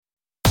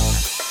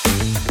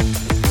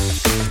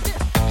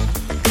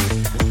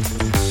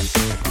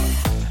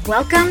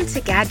Welcome to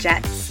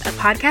Gadgettes, a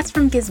podcast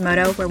from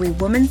Gizmodo where we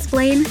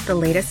womansplain the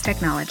latest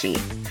technology.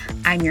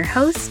 I'm your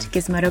host,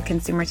 Gizmodo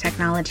Consumer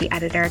Technology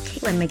Editor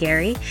Caitlin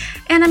McGarry,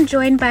 and I'm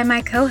joined by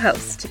my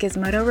co-host,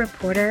 Gizmodo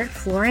reporter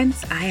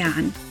Florence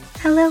Ion.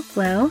 Hello,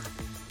 Flo.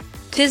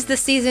 'Tis the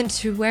season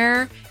to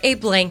wear a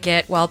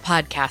blanket while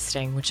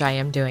podcasting, which I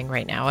am doing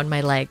right now, and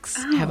my legs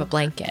have a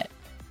blanket.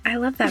 I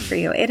love that for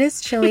you. It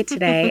is chilly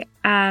today.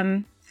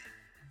 I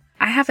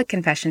have a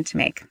confession to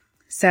make.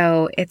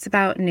 So it's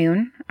about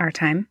noon, our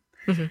time.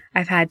 Mm-hmm.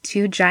 I've had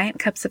 2 giant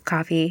cups of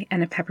coffee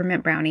and a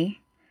peppermint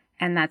brownie,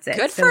 and that's it.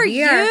 Good for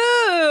you.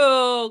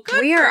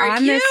 We are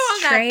on this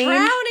train.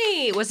 That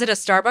brownie. Was it a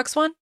Starbucks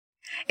one?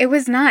 It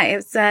was not. It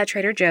was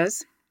Trader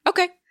Joe's.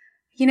 Okay.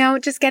 You know,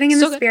 just getting in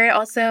the spirit.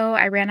 Also,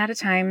 I ran out of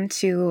time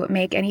to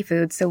make any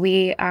food, so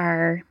we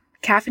are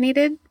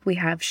caffeinated. We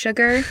have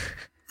sugar.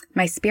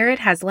 My spirit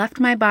has left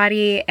my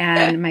body,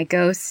 and my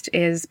ghost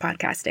is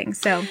podcasting.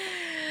 So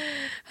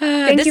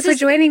thank you for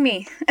joining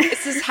me.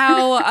 This is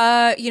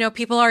how,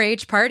 people our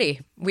age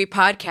party. We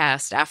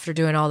podcast after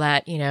doing all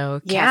that,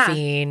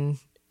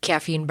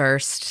 caffeine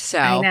burst. So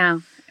I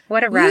know.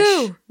 What a rush.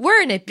 Woo,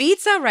 we're in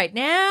Ibiza right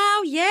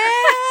now. Yeah.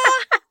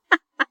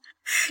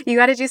 You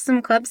got to do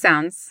some club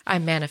sounds.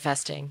 I'm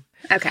manifesting.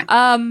 Okay.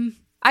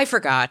 I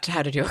forgot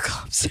how to do a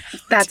club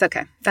sound. That's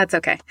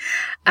okay.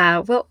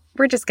 Well,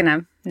 we're just going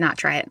to not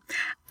try it.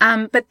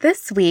 But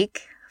this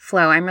week,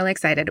 Flo, I'm really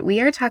excited. We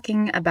are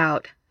talking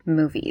about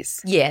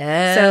movies.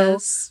 Yes.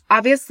 So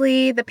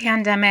obviously the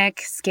pandemic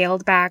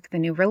scaled back the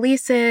new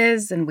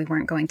releases and we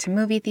weren't going to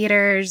movie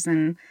theaters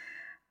and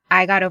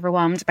I got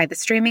overwhelmed by the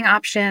streaming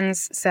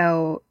options.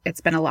 So it's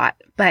been a lot.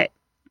 But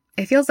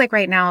it feels like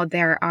right now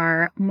there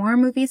are more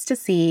movies to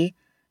see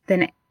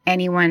than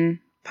anyone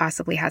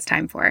possibly has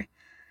time for.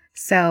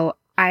 So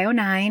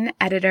IO9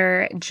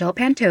 editor Jill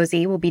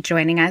Pantozzi will be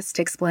joining us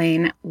to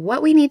explain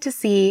what we need to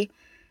see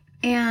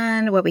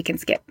and what we can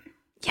skip.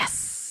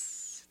 Yes.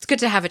 It's good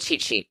to have a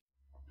cheat sheet.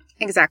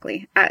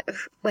 Exactly.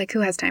 Who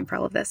has time for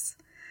all of this?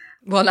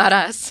 Well, not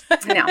us.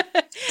 No,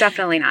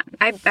 definitely not.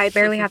 I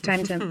barely have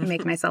time to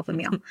make myself a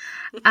meal.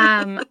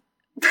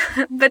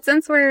 But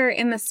since we're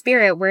in the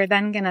spirit, we're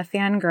then going to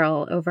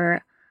fangirl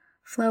over,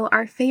 Flo,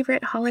 our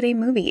favorite holiday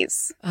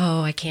movies.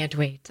 Oh, I can't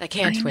wait. I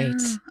can't wait.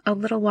 A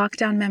little walk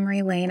down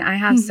memory lane. I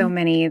have so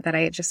many that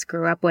I just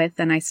grew up with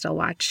and I still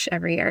watch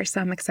every year.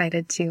 So I'm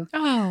excited to.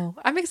 Oh,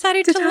 I'm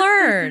excited to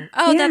learn.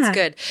 Oh, yeah. That's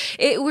good.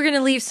 We're going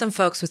to leave some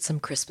folks with some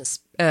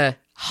Christmas,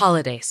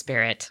 holiday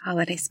spirit.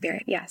 Holiday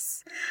spirit,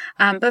 yes.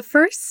 But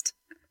first,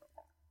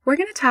 we're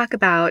going to talk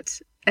about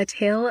a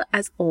tale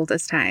as old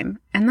as time.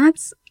 And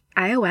that's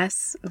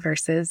iOS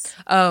versus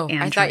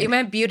Android. I thought you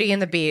meant Beauty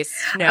and the Beast.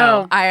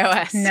 No,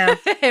 iOS. No.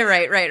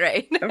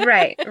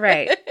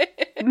 Right.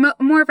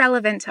 More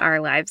relevant to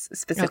our lives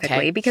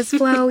specifically because,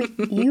 Flo,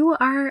 you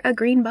are a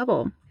green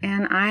bubble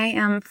and I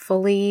am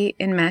fully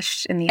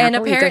enmeshed in the Apple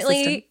ecosystem. And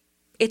apparently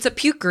it's a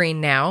puke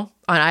green now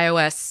on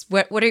iOS.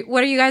 What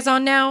are you guys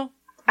on now?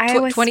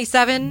 iOS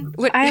 27?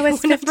 iOS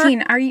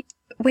 15. Are you?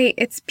 Wait,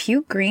 it's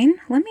puke green?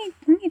 Let me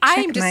check.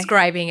 I'm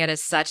describing it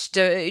as such.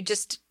 I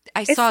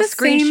saw a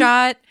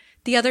screenshot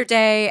the other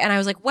day and I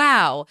was like,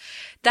 wow,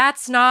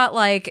 that's not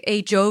like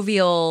a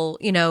jovial,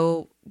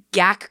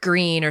 gack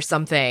green or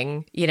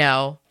something,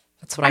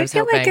 That's what I was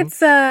hoping. I feel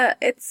like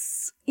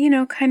it's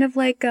kind of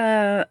like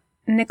a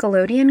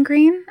Nickelodeon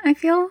green, I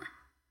feel.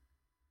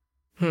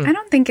 I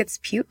don't think it's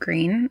puke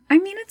green. I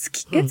mean, it's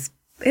cute.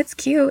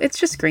 It's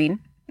just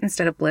green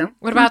instead of blue.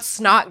 What about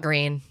snot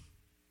green?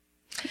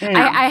 No.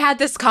 I had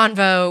this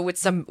convo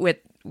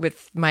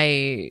with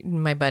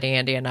my buddy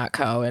Andy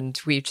Anatko, and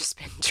we've just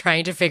been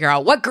trying to figure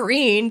out what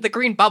the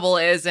green bubble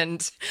is,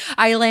 and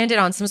I landed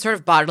on some sort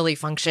of bodily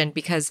function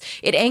because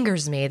it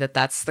angers me that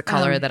that's the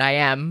color that I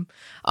am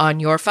on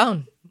your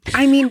phone.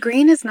 I mean,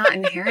 green is not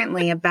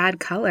inherently a bad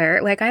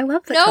color. Like, I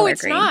love the color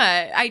green.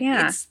 No, it's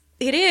not.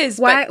 It is.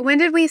 Why? When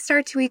did we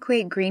start to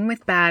equate green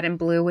with bad and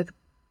blue with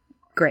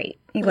great?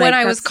 When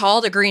I was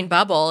called a green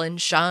bubble and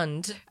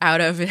shunned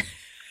out of it.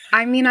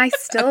 I mean, I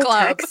still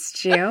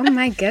text you.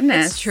 My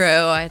goodness. It's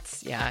true.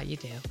 You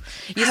do.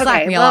 You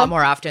slack me a lot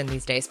more often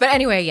these days. But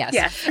anyway, yes.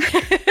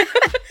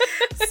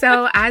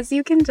 So as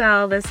you can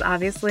tell, this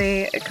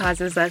obviously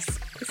causes us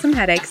some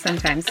headaches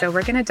sometimes. So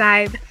we're going to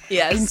dive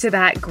into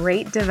that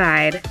great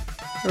divide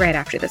right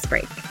after this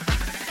break.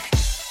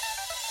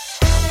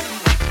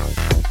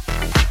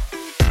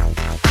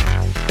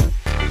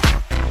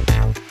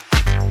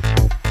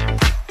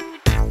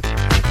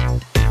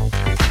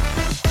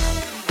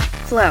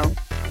 Flo,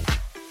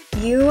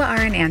 you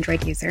are an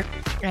Android user.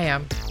 I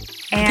am.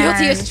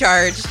 Guilty as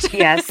charged.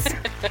 Yes.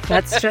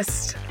 Let's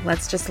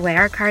just lay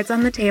our cards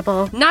on the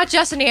table. Not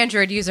just an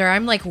Android user.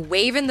 I'm like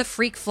waving the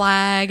freak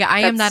flag. I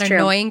am that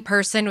annoying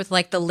person with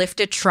like the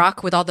lifted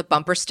truck with all the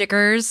bumper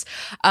stickers.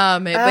 But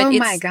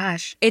my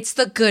gosh. It's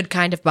the good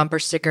kind of bumper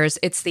stickers.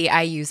 It's the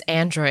I use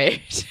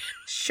Android.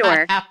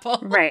 Sure. Apple.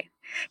 Right.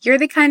 You're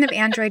the kind of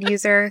Android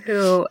user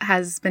who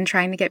has been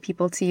trying to get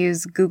people to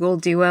use Google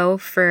Duo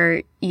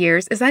for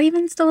years. Is that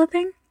even still a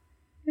thing?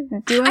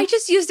 I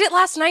just used it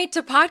last night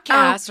to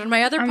podcast on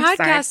my other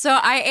podcast, so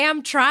I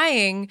am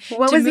trying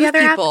what to was move the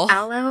other people.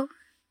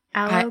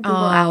 app? Google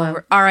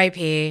Allo.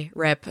 R.I.P.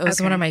 RIP. It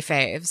was one of my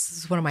faves. This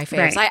is one of my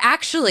faves. Right. I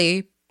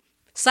actually,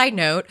 side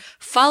note,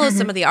 follow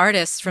some of the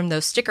artists from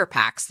those sticker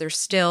packs. They're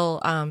still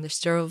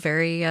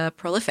very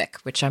prolific,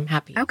 which I'm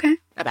happy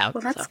about.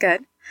 Well, that's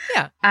good.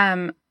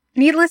 Yeah.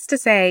 Needless to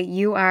say,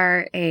 you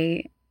are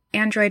a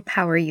Android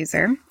power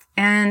user,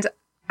 and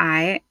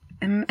I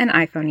am an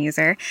iPhone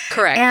user.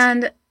 Correct.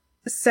 And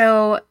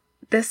so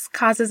this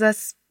causes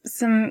us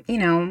some,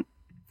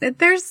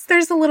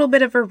 there's a little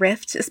bit of a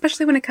rift,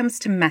 especially when it comes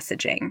to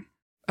messaging.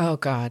 Oh,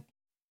 God.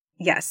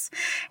 Yes.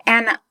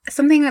 And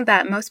something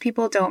that most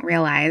people don't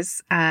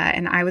realize,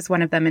 and I was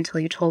one of them until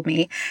you told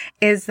me,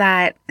 is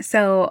that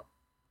so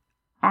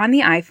on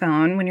the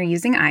iPhone, when you're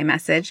using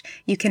iMessage,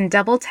 you can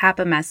double tap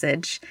a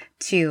message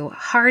to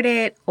heart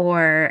it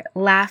or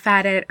laugh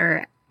at it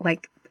or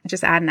like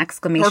just add an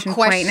exclamation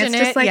point. And it's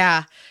just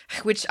like,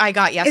 which I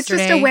got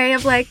yesterday. It's just a way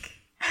of like,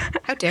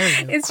 how dare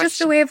you? It's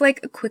just a way of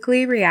like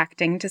quickly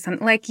reacting to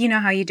something, like, you know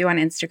how you do on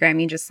Instagram,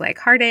 you just like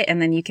heart it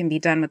and then you can be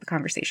done with the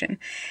conversation.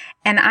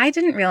 And I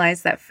didn't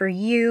realize that for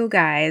you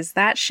guys,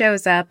 that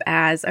shows up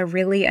as a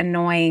really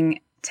annoying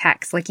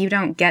text. Like you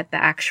don't get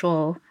the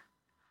actual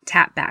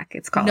tap back,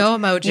 it's called. No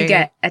emoji. You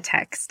get a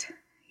text.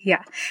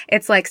 Yeah.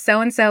 It's like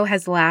so-and-so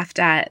has laughed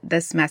at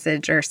this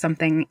message or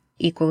something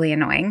equally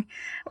annoying,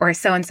 or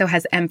so-and-so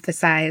has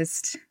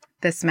emphasized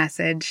this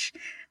message.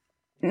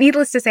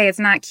 Needless to say, it's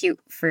not cute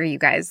for you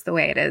guys the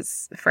way it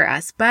is for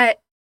us, but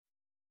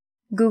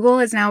Google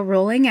is now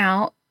rolling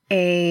out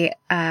a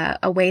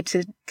way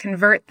to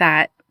convert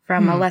that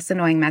from a less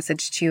annoying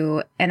message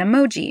to an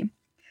emoji.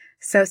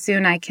 So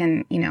soon I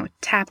can,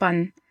 tap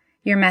on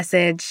your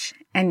message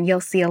and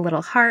you'll see a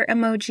little heart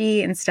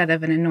emoji instead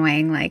of an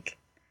annoying, like,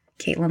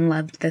 Caitlin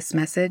loved this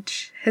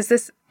message.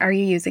 Are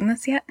you using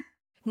this yet?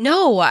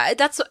 No,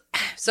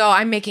 so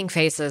I'm making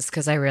faces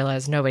because I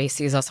realize nobody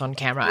sees us on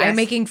camera. Yes. I'm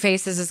making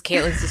faces as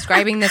Caitlin's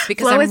describing this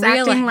because Flo is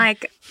acting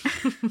like...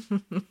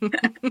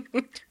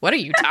 What are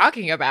you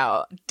talking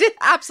about?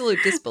 Absolute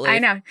disbelief. I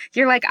know.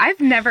 You're like, I've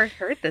never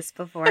heard this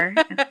before.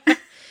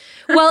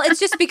 Well, it's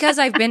just because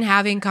I've been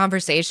having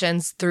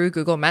conversations through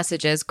Google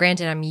Messages.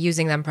 Granted, I'm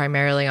using them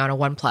primarily on a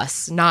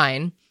OnePlus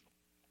 9.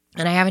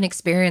 And I haven't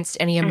experienced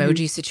any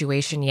emoji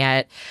situation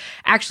yet.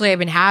 Actually, I've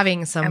been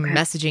having some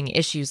messaging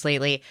issues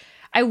lately.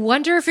 I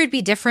wonder if it'd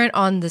be different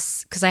on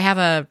this, because I have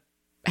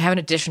an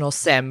additional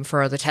SIM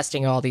for the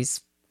testing of all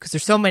these, because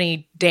there's so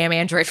many damn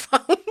Android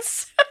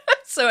phones.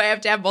 So I have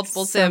to have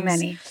multiple SIMs. So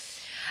many.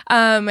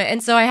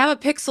 And so I have a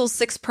Pixel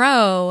 6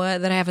 Pro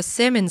that I have a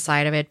SIM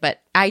inside of it,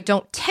 but I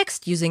don't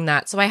text using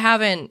that. So I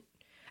haven't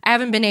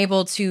been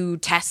able to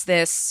test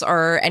this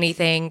or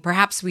anything.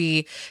 Perhaps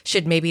we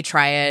should maybe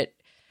try it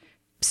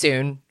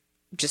soon.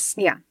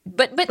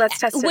 But let's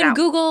test it when out.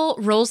 Google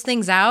rolls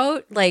things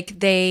out, like,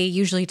 they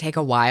usually take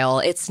a while.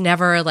 It's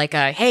never like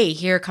a, hey,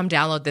 here, come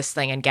download this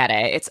thing and get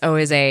it. It's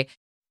always a,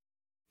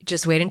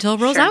 just wait until it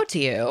rolls out to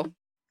you.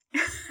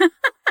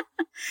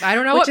 I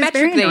don't know what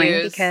metric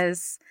they use.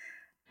 Because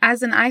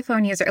as an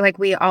iPhone user, like,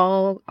 we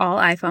all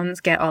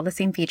iPhones get all the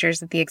same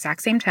features at the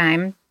exact same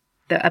time.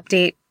 The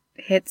update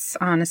hits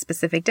on a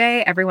specific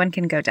day. Everyone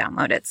can go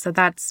download it. So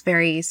that's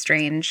very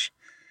strange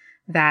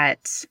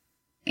that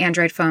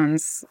Android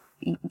phones,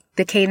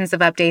 the cadence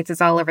of updates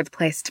is all over the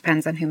place.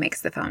 Depends on who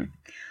makes the phone.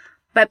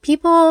 But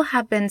people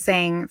have been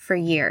saying for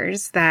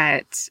years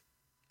that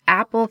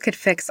Apple could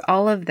fix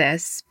all of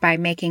this by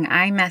making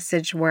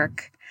iMessage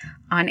work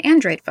on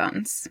Android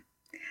phones,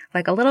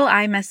 like a little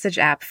iMessage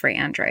app for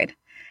Android.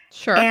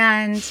 Sure.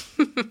 And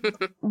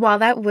while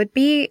that would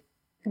be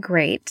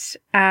great,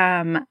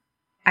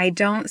 I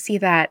don't see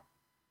that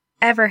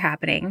ever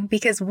happening,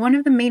 because one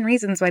of the main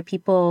reasons why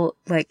people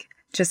like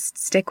just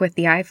stick with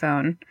the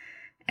iPhone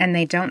and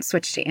they don't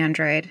switch to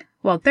Android,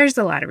 well, there's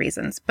a lot of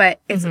reasons, but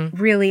it's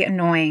really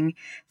annoying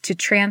to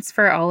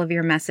transfer all of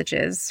your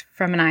messages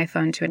from an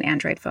iPhone to an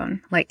Android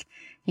phone. Like,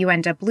 you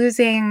end up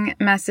losing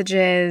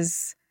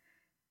messages.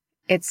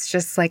 It's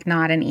just like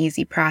not an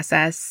easy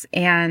process.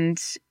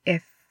 And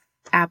if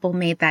Apple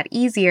made that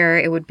easier,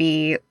 it would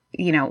be,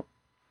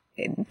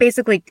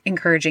 basically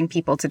encouraging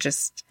people to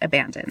just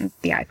abandon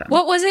the iPhone.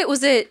 What was it?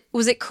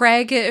 Was it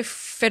Craig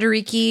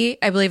Federici?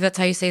 I believe that's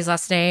how you say his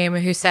last name,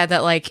 who said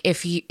that, like,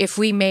 if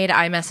we made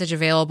iMessage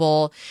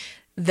available,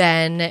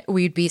 then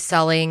we'd be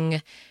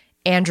selling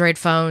Android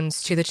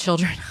phones to the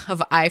children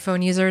of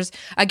iPhone users.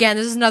 Again,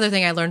 this is another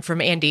thing I learned from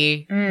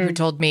Andy, who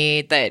told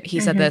me that he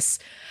said this,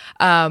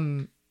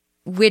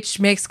 which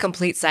makes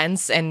complete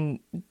sense. And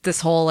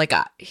this whole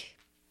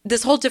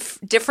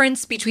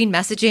difference between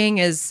messaging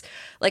is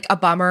like a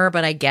bummer,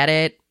 but I get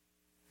it.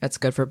 It's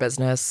good for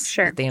business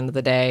at the end of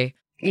the day.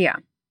 Yeah.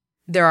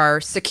 There are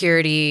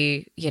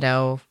security,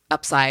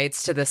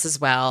 upsides to this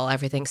as well.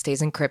 Everything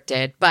stays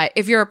encrypted. But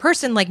if you're a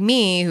person like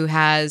me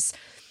I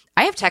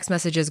have text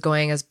messages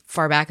going as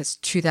far back as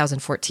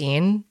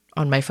 2014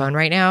 on my phone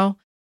right now,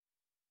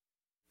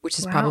 which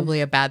is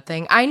probably a bad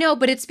thing. I know,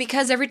 but it's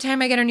because every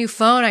time I get a new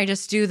phone, I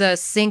just do the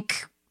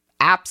sync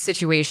app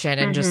situation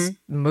and just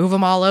move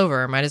them all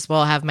over. Might as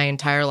well have my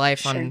entire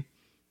life on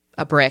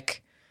a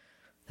brick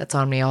that's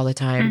on me all the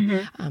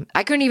time.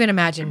 I couldn't even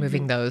imagine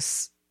moving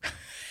those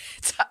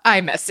to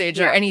iMessage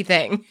or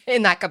anything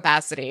in that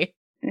capacity.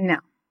 No.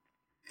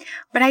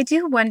 But I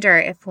do wonder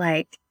if,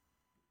 like,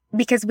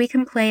 because we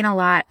complain a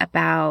lot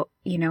about,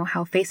 you know,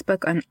 how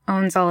Facebook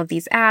owns all of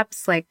these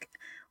apps. Like,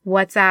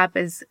 WhatsApp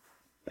is,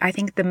 I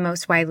think, the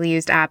most widely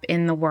used app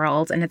in the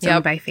world, and it's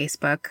owned by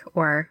Facebook,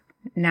 or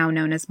now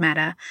known as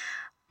Meta.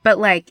 But,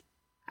 like,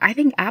 I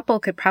think Apple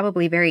could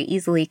probably very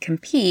easily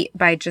compete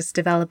by just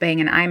developing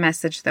an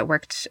iMessage that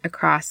worked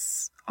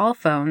across all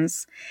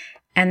phones.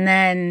 And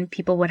then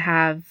people would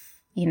have,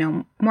 you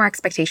know, more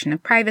expectation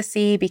of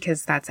privacy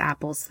because that's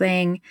Apple's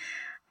thing.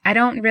 I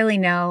don't really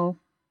know.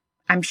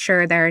 I'm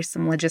sure there are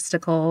some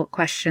logistical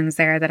questions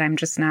there that I'm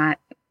just not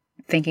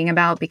thinking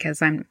about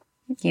because I'm,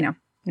 you know,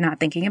 not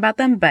thinking about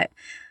them. But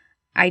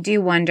I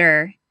do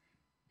wonder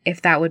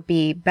if that would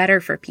be better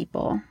for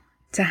people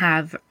to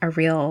have a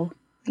real,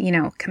 you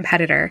know,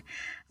 competitor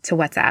to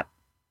WhatsApp.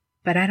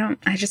 But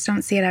I just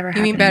don't see it ever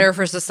happening. You mean better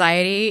for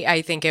society?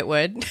 I think it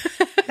would.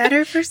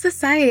 Better for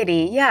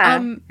society, yeah.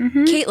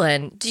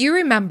 Caitlin, do you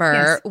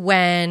remember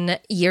when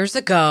years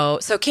ago,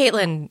 so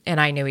Caitlin and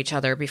I knew each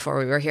other before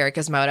we were here at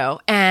Gizmodo,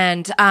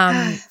 and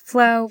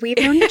Flo, we've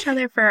known each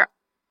other for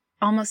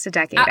almost a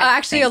decade.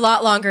 Actually, a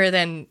lot longer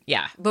than,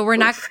 but we're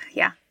not.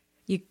 Yeah.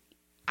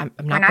 I'm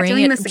not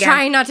bringing it. I'm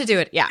trying not to do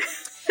it. Yeah.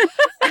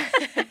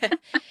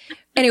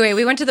 Anyway,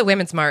 we went to the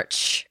Women's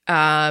March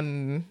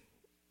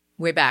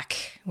way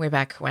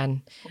back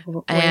when.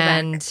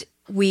 And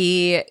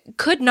we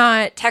could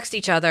not text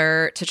each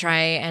other to try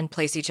and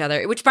place each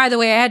other, which, by the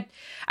way,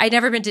 I'd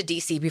never been to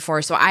DC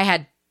before. So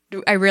I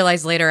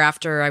realized later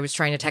after I was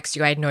trying to text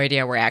you, I had no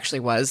idea where I actually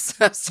was.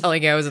 I was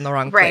telling you I was in the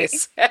wrong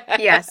place.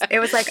 Yes. It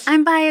was like,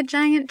 I'm by a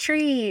giant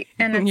tree.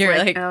 And it's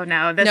like, oh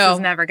no, this is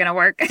never going to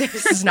work.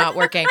 This is not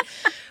working.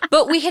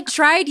 But we had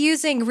tried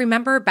using,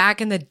 remember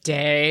back in the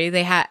day,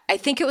 they had, I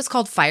think it was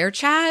called Fire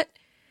Chat.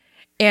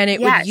 And it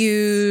would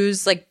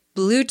use like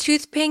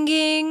Bluetooth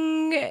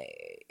pinging.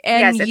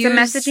 And it's a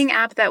messaging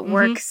app that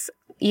works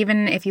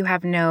even if you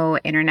have no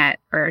internet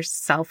or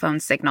cell phone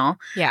signal.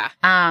 Yeah.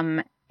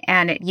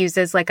 And it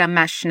uses like a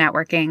mesh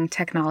networking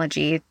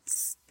technology.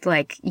 It's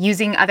like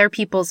using other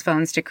people's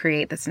phones to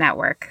create this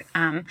network.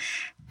 And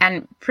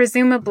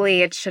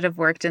presumably it should have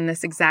worked in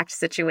this exact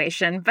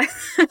situation.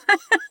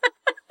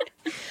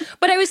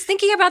 But I was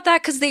thinking about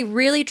that because they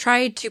really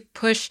tried to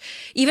push,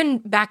 even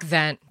back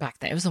then,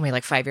 it was only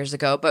like 5 years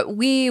ago, but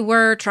we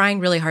were trying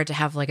really hard to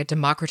have like a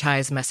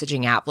democratized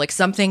messaging app, like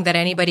something that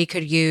anybody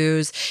could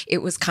use. It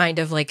was kind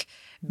of like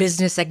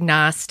business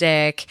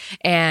agnostic.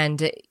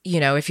 And,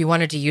 you know, if you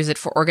wanted to use it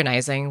for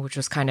organizing, which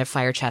was kind of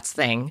FireChat's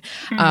thing,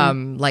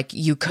 like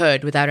you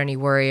could without any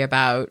worry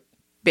about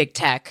big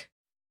tech,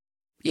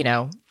 you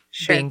know,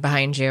 being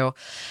behind you.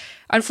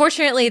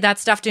 Unfortunately, that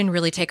stuff didn't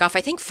really take off.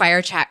 I think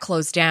FireChat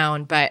closed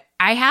down, but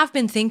I have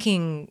been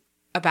thinking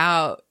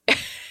about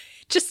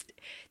just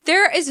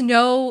there is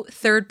no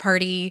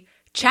third-party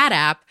chat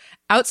app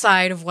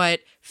outside of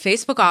what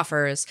Facebook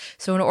offers.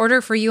 So in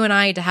order for you and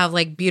I to have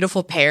like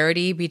beautiful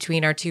parity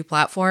between our two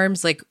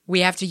platforms, like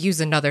we have to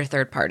use another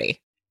third party.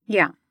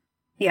 Yeah.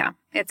 Yeah.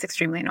 It's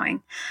extremely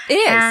annoying. It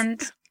is.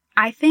 And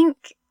I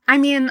think, I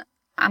mean,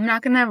 I'm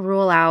not going to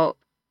rule out,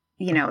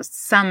 you know,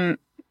 some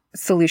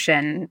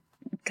solution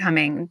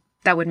coming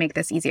that would make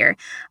this easier.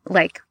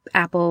 Like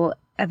Apple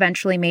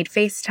eventually made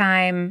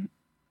FaceTime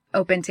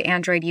open to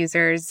Android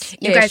users.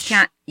 You guys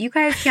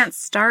can't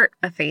start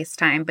a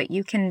FaceTime, but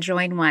you can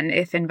join one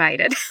if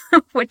invited.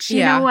 Which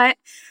you know what?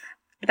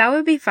 That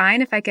would be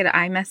fine if I could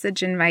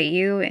iMessage invite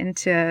you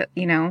into,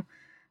 you know,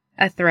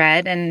 a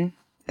thread, and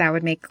that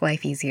would make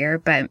life easier.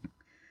 But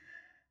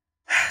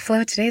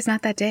Flo, today's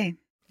not that day.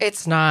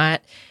 It's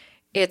not.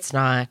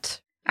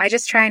 I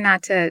just try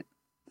not to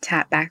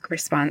tap back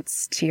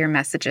response to your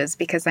messages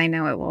because I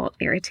know it will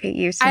irritate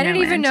you. I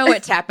didn't even know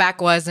what tap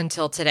back was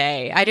until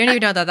today. I didn't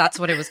even know that that's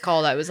what it was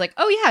called. I was like,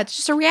 oh yeah, it's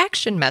just a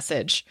reaction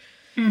message.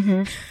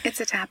 It's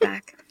a tap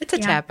back. It's a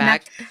tap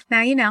back.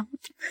 Now you know.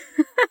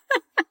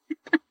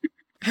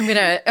 I'm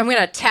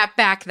gonna tap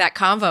back that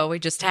convo we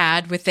just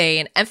had with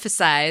an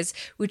emphasize,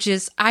 which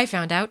is I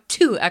found out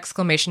 2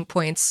 exclamation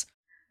points.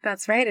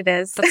 That's right, it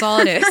is. That's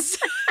all it is.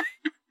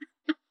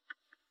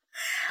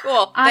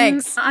 Cool.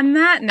 Thanks. On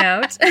that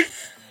note.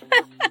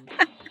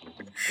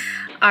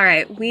 All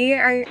right, we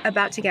are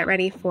about to get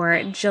ready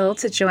for Jill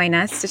to join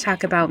us to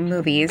talk about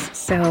movies,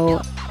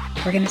 so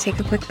we're going to take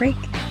a quick break.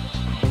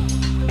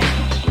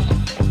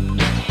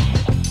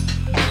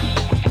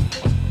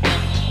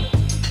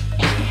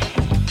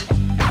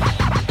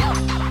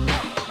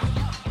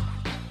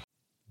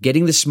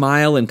 Getting the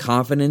smile and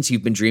confidence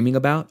you've been dreaming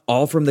about,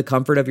 all from the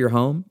comfort of your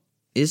home,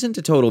 isn't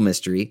a total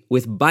mystery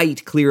with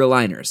Byte clear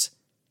aligners.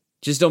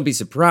 Just don't be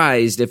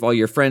surprised if all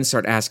your friends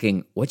start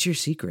asking, what's your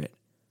secret?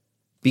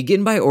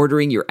 Begin by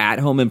ordering your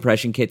at-home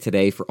impression kit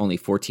today for only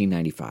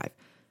 $14.95.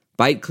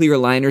 Byte clear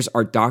aligners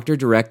are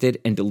doctor-directed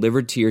and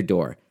delivered to your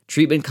door,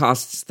 Treatment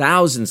costs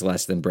thousands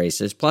less than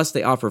braces, plus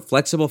they offer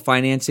flexible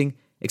financing,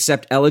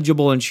 accept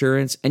eligible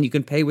insurance, and you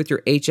can pay with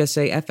your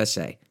HSA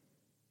FSA.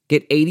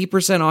 Get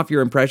 80% off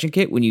your impression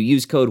kit when you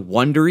use code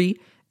WONDERY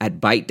at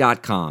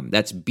Byte.com.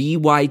 That's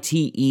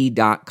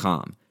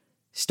BYTE.com.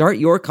 Start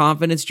your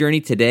confidence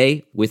journey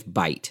today with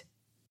Byte.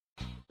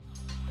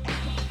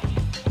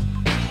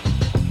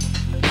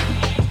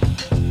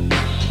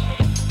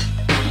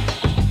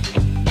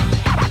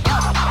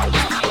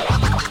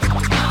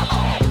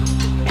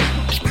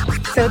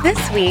 So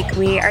this week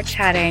we are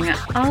chatting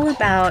all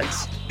about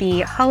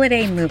the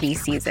holiday movie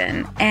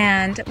season,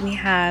 and we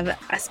have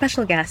a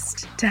special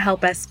guest to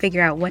help us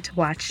figure out what to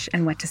watch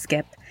and what to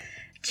skip.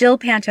 Jill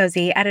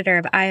Pantozzi, editor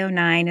of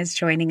IO9, is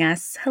joining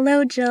us.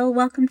 Hello, Jill.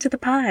 Welcome to the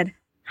pod.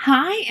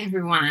 Hi,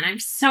 everyone. I'm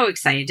so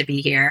excited to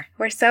be here.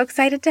 We're so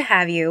excited to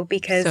have you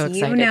because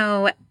you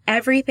know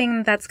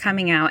everything that's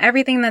coming out,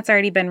 everything that's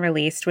already been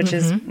released, which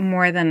is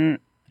more than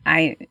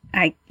I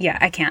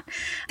can't.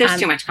 There's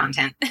too much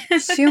content.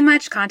 Too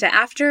much content.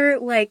 After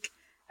like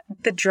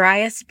the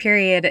driest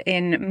period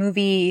in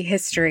movie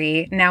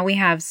history, now we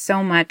have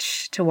so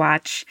much to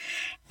watch.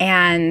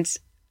 And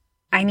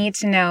I need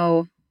to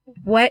know,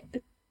 what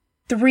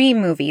 3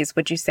 movies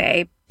would you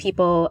say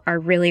people are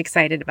really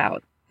excited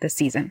about this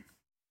season?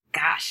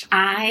 Gosh,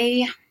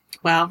 okay.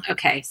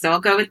 So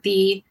I'll go with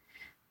the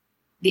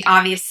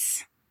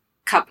obvious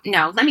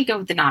No, let me go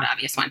with the not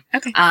obvious one.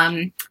 Okay.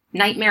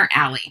 Nightmare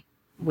Alley,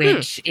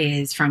 which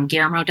is from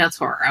Guillermo del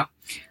Toro.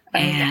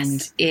 And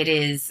yes. It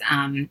is,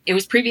 it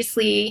was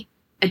previously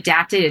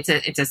adapted.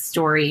 It's a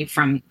story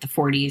from the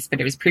 40s, but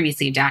it was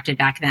previously adapted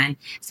back then.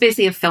 It's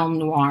basically a film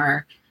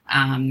noir,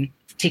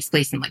 takes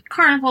place in like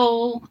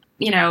carnival,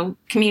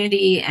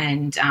 community,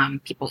 and,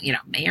 people,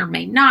 may or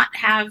may not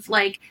have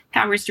like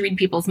powers to read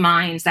people's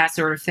minds, that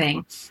sort of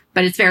thing.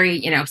 But it's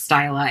very,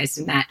 stylized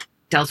in that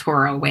Del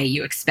Toro way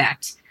you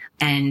expect.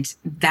 And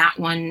that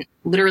one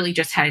literally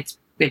just had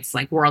its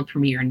like world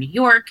premiere in New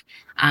York.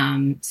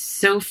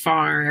 So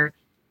far,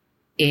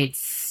 it's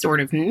sort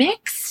of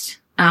mixed,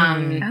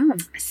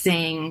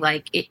 saying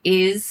like it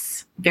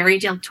is very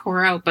Del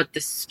Toro, but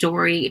the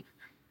story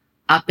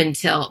up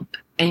until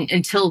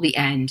the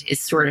end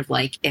is sort of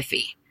like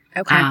iffy.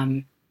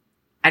 Okay.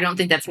 I don't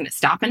think that's going to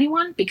stop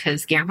anyone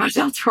because Guillermo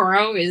del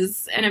Toro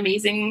is an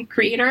amazing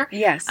creator.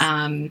 Yes,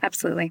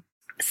 absolutely.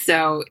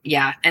 So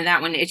yeah, and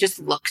that one, it just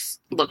looks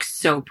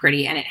so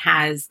pretty, and it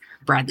has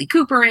Bradley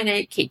Cooper in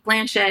it, Cate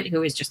Blanchett,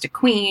 who is just a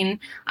queen,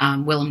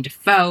 Willem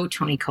Dafoe,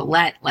 Toni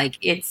Collette. Like,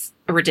 it's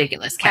a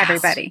ridiculous cast.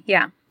 Everybody,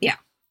 yeah.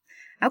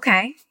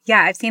 Okay,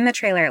 yeah, I've seen the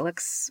trailer. It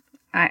looks.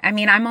 I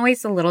mean, I'm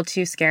always a little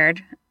too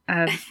scared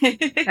of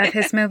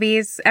his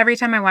movies. Every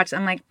time I watch it,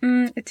 I'm like,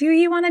 do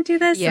you want to do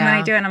this? Yeah. And then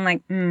I do it, and I'm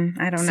like,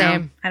 I don't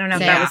know. I don't know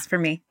if that was for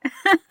me.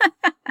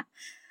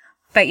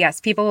 But yes,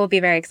 people will be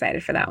very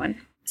excited for that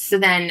one. So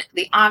then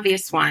the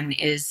obvious one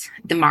is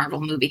the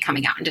Marvel movie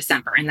coming out in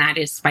December, and that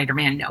is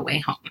Spider-Man No Way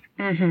Home.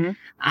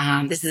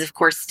 Mm-hmm. This is, of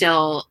course,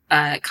 still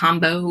a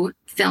combo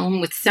film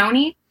with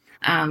Sony,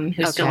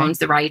 who still owns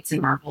the rights, and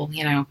Marvel,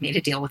 made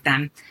a deal with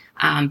them.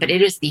 But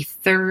it is the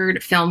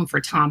 3rd film for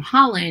Tom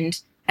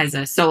Holland as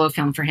a solo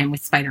film for him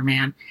with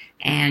Spider-Man.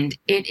 And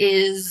it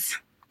is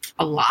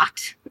a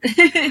lot,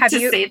 to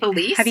say the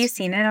least. Have you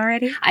seen it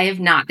already? I have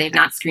not. They've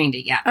not screened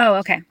it yet. Oh,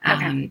 okay.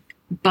 Okay.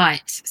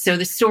 But so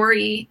the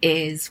story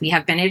is we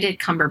have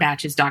Benedict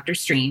Cumberbatch as Doctor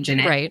Strange in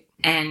it. Right.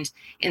 And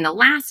in the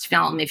last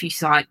film, if you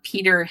saw it,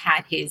 Peter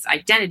had his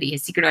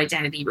secret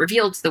identity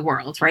revealed to the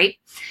world, right?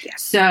 Yeah.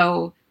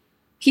 So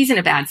he's in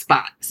a bad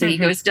spot. So he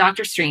goes to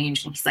Doctor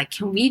Strange and he's like,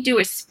 can we do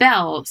a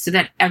spell so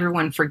that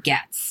everyone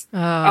forgets?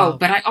 Oh,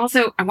 but I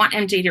want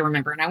MJ to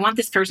remember, and I want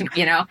this person,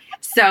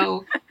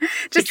 So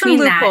just some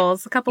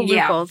loopholes, a couple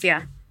loopholes,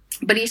 yeah.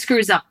 But he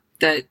screws up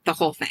the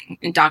whole thing,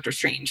 and Doctor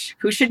Strange,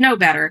 who should know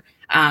better,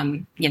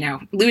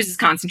 loses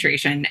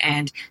concentration.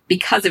 And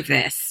because of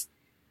this,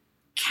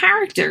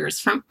 characters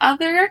from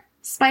other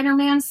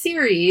Spider-Man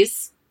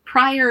series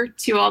prior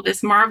to all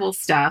this Marvel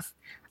stuff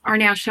are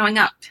now showing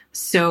up.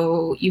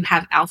 So you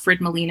have Alfred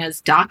Molina's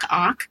Doc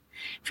Ock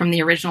from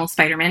the original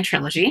Spider-Man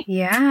trilogy.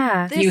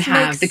 Yeah. You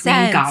have the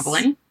Green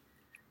Goblin.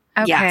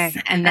 Okay. Yes.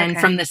 And then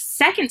from the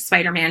second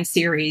Spider-Man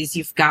series,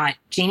 you've got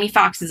Jamie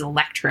Foxx's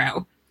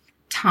Electro,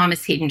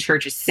 Thomas Hayden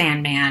Church's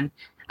Sandman.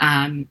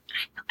 I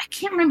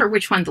can't remember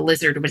which one the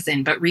Lizard was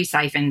in, but Rhys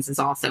Ifans is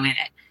also in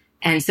it.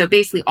 And so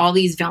basically all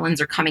these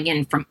villains are coming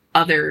in from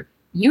other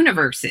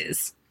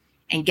universes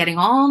and getting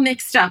all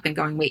mixed up and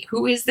going, wait,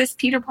 who is this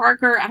Peter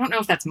Parker? I don't know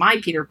if that's my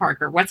Peter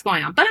Parker. What's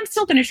going on? But I'm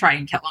still going to try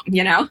and kill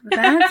him,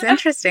 That's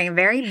interesting.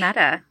 Very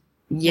meta.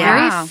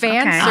 Yeah. Very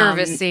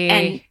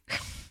fan-servicey.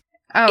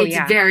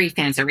 It's very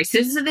fan service.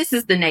 So this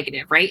is the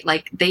negative, right?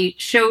 Like, they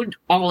showed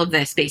all of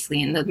this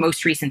basically in the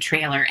most recent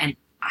trailer, and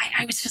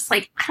I was just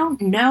like, I don't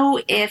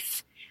know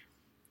if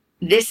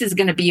this is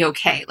going to be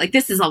okay. Like,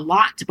 this is a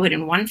lot to put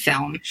in one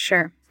film.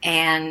 Sure.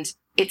 And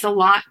it's a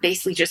lot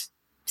basically just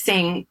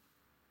saying,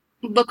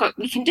 look what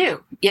we can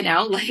do,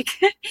 like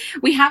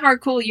we have our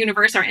cool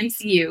universe, our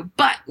MCU,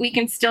 but we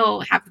can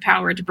still have the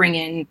power to bring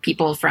in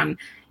people from,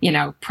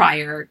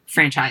 prior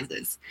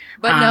franchises.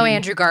 But no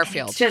Andrew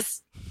Garfield. It's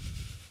just,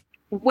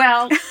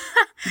 well,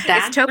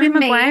 that is Tobey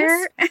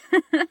Maguire?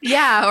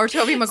 Yeah, or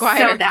Tobey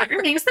Maguire. So that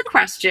remains the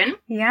question.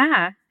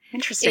 Yeah.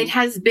 Interesting. It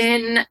has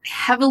been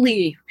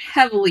heavily,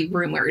 heavily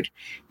rumored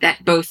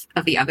that both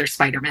of the other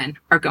Spider-Men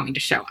are going to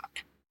show up.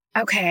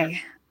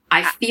 Okay.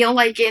 I feel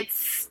like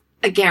it's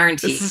a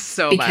guarantee. This is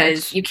so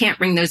because much. you can't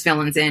bring those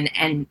villains in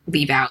and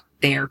leave out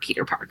their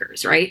Peter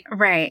Parkers, right?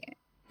 Right.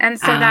 And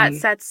so that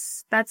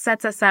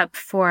sets us up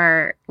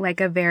for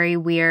like a very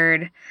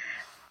weird,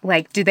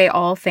 like, do they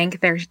all think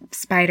they're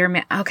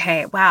Spider-Man?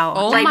 Okay, wow.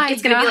 Oh like my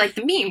it's going to God. be like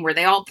the meme where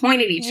they all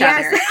point at each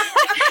Yes. other.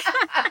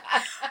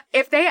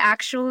 If they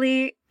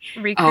actually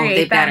they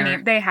recreate that better.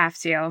 meme, they have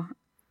to.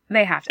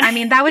 They have to. I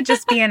mean, that would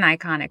just be an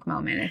iconic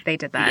moment if they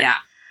did that. Yeah.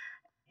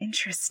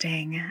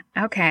 Interesting.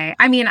 Okay.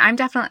 I mean, I'm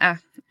definitely,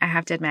 I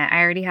have to admit,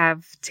 I already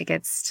have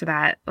tickets to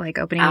that like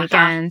opening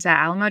weekend at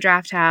Alamo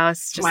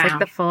Drafthouse. Just like Wow.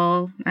 the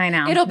full, I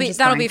know. That'll I'm be just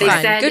fun. going They for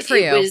it. said Good for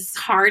it you. was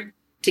hard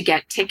to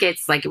get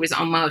tickets. Like it was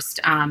almost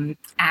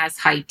as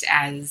hyped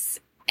as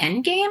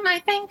Endgame, I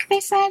think they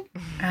said.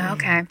 Oh,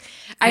 okay.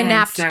 I And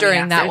napped so, during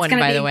yeah, that so it's one,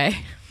 gonna by be- the way.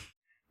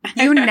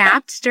 You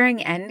napped during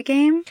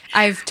Endgame?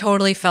 I've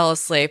totally fell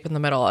asleep in the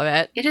middle of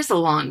it. It is a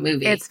long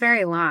movie. It's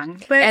very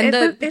long. But And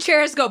it, the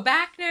chairs go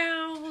back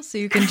now, so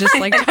you can just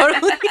like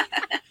totally.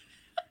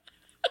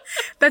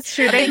 that's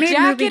true. They The made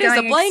jacket movie is a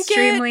going blanket.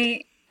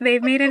 extremely.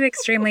 They've made it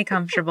extremely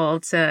comfortable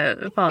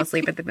to fall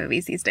asleep at the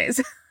movies these days.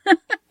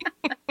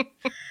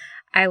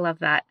 I love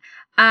that.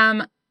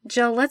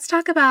 Jill, let's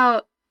talk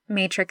about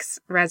Matrix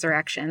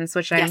Resurrections,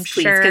 which I'm yes,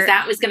 please, sure because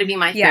that was going to be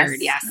my third.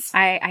 Yes.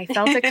 I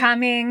felt it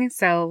coming.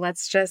 So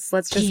let's just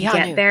Keanu,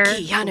 get there.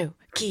 Keanu.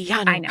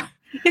 I know.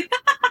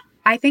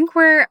 I think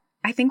we're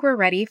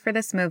ready for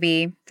this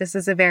movie. This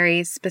is a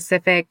very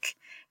specific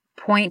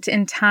point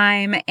in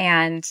time,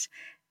 and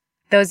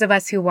those of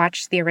us who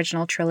watched the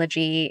original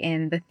trilogy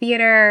in the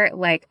theater,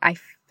 like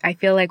I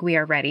feel like we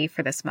are ready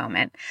for this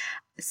moment.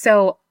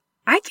 So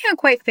I can't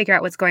quite figure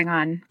out what's going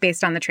on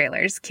based on the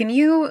trailers.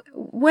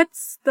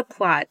 What's the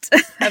plot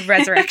of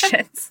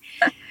Resurrections?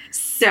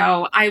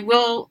 So I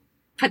will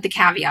put the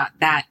caveat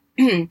that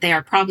they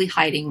are probably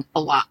hiding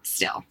a lot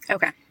still.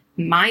 Okay.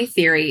 My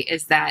theory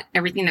is that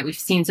everything that we've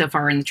seen so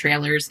far in the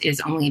trailers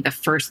is only the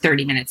first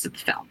 30 minutes of the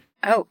film.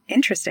 Oh,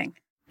 interesting.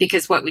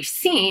 Because what we've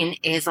seen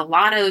is a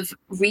lot of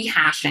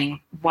rehashing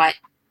what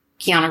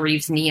Keanu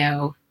Reeves'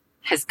 Neo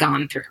has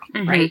gone through,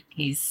 right?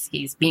 He's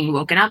being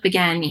woken up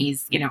again.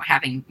 He's,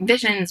 having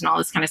visions and all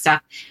this kind of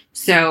stuff.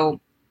 So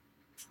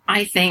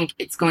I think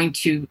it's going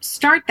to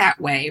start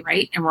that way,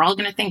 right? And we're all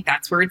going to think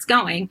that's where it's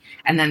going.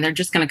 And then they're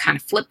just going to kind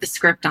of flip the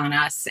script on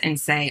us and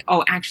say,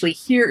 oh, actually,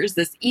 here's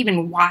this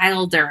even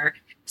wilder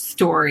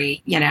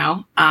story,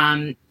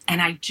 And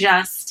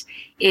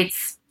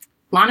it's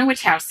Lana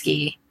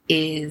Wachowski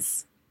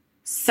is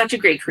such a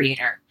great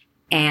creator.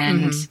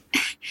 And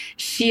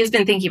she has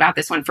been thinking about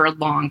this one for a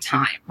long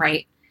time,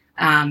 right?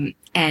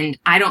 And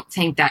I don't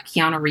think that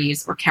Keanu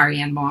Reeves or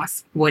Carrie-Anne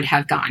Moss would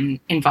have gotten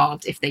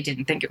involved if they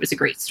didn't think it was a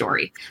great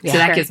story. Yeah. So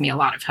that Sure. gives me a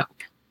lot of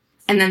hope.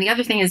 And then the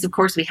other thing is, of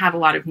course, we have a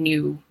lot of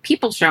new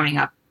people showing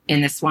up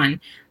in this one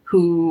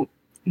who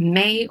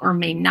may or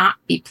may not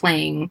be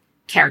playing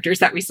characters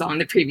that we saw in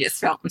the previous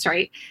films,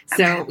 right?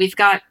 Okay. So we've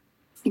got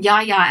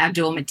Yahya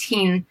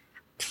Abdul-Mateen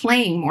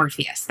playing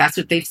Morpheus. That's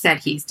what they've said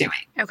he's doing.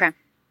 Okay.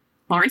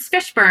 Lawrence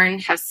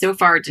Fishburne has so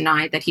far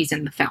denied that he's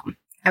in the film.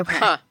 Okay.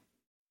 Huh.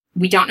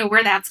 We don't know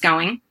where that's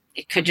going.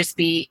 It could just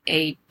be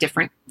a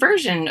different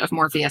version of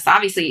Morpheus.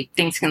 Obviously,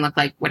 things can look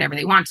like whatever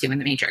they want to in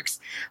The Matrix.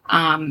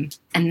 And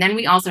then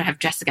we also have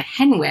Jessica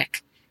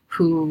Henwick,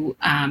 who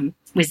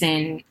was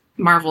in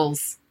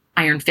Marvel's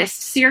Iron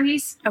Fist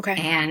series Okay.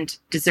 and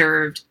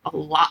deserved a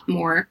lot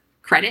more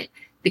credit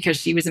because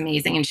she was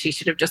amazing and she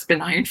should have just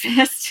been Iron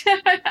Fist.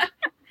 I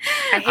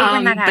hate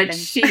when that But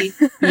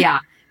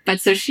happens. But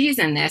so she's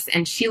in this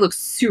and she looks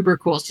super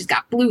cool. She's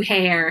got blue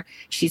hair.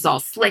 She's all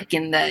slick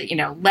in the,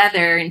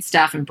 leather and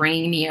stuff and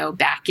bringing Neo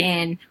back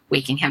in,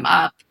 waking him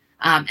up.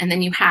 And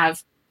then you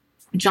have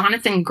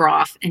Jonathan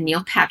Groff and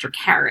Neil Patrick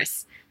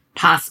Harris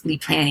possibly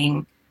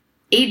playing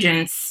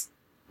agents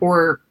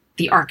or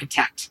the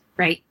architect,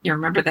 right? You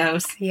remember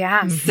those?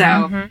 Yeah. So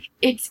Mhm.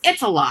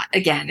 it's a lot.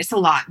 Again, it's a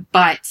lot.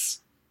 But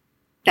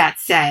that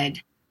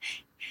said,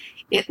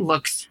 it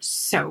looks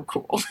so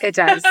cool. It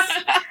does.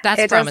 That's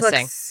It does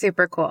promising. look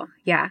super cool.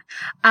 Yeah.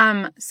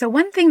 So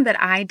one thing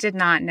that I did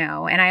not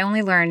know, and I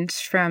only learned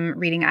from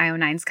reading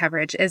IO9's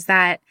coverage, is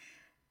that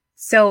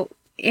so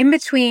in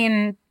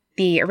between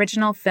the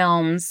original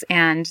films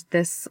and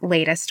this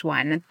latest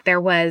one, there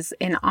was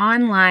an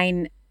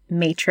online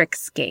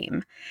Matrix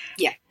game.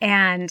 Yeah.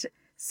 And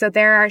so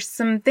there are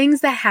some things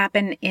that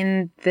happen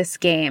in this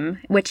game,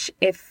 which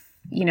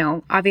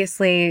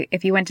obviously,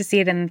 if you went to see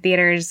it in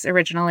theaters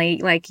originally,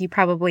 like you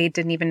probably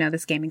didn't even know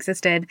this game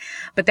existed.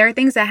 But there are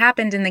things that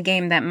happened in the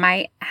game that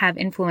might have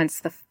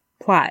influenced the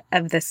plot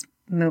of this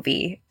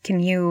movie. Can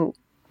you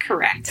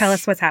Correct. tell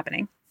us what's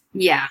happening?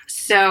 Yeah.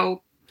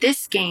 So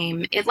this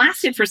game, it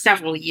lasted for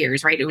several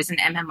years, right? It was an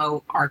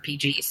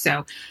MMORPG.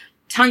 So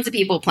tons of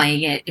people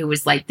playing it. It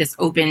was like this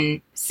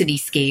open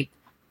cityscape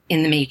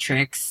in the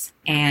Matrix,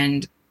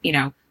 and, you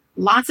know,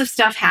 lots of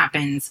stuff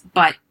happens,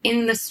 but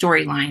in the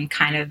storyline,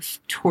 kind of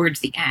towards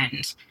the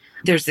end,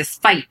 there's this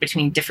fight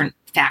between different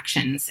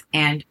factions,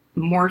 and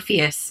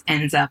Morpheus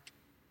ends up,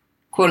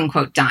 quote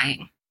unquote,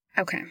 dying.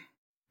 Okay.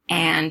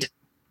 And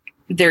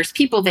there's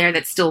people there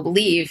that still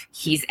believe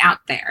he's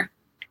out there.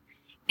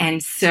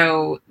 And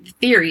so the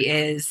theory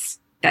is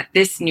that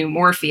this new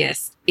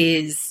Morpheus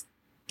is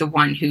the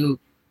one who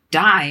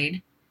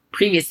died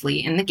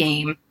previously in the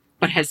game,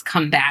 but has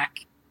come back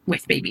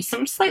with maybe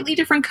some slightly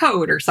different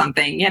code or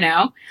something, you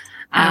know?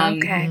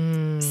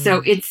 Okay.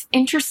 So it's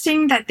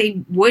interesting that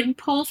they would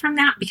pull from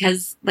that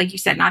because, like you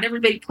said, not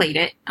everybody played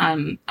it.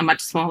 A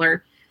much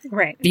smaller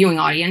viewing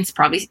audience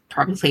probably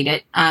played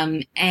it.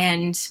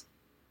 And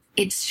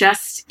it's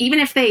just, even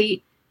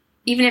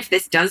if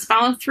this does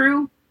follow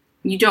through,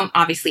 you don't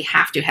obviously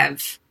have to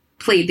have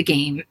played the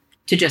game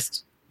to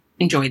just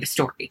enjoy the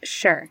story.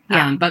 Sure.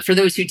 Yeah. But for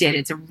those who did,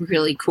 it's a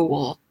really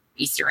cool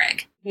Easter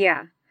egg.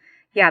 Yeah.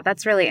 Yeah,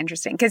 that's really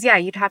interesting. Because, yeah,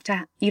 you'd have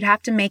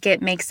to make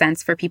it make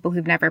sense for people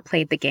who've never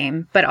played the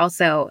game. But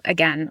also,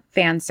 again,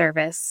 fan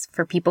service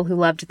for people who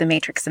loved The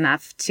Matrix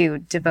enough to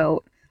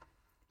devote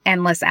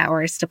endless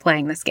hours to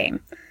playing this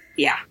game.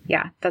 Yeah.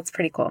 Yeah, that's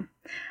pretty cool.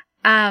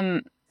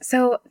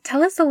 So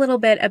tell us a little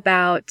bit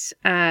about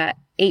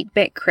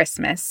 8-Bit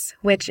Christmas,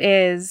 which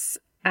is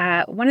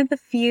one of the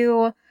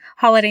few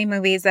holiday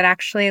movies that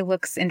actually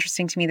looks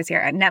interesting to me this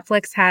year.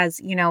 Netflix has,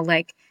 you know,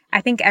 like,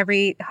 I think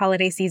every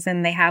holiday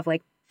season they have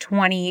like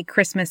 20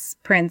 Christmas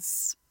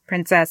princess,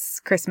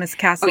 Christmas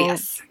castle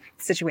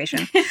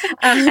situation.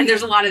 And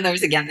there's a lot of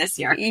those again this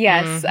year.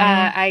 Yes.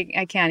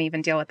 I can't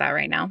even deal with that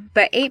right now.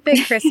 But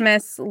 8-Bit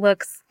Christmas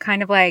looks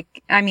kind of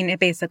like, I mean,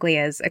 it basically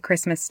is a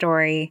Christmas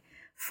story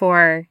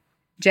for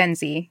Gen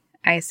Z,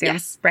 I assume.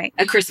 Yes. Right.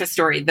 A Christmas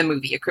Story, the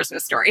movie, A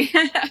Christmas Story.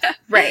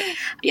 Right.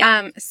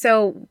 Yeah.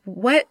 So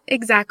what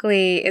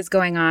exactly is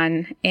going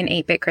on in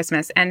 8-Bit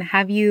Christmas? And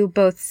have you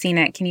both seen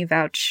it? Can you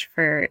vouch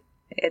for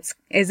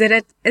is it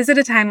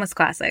a timeless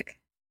classic?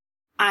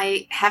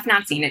 I have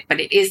not seen it, but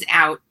it is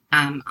out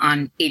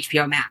on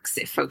HBO Max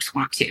if folks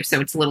want to.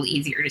 So it's a little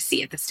easier to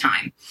see at this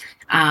time.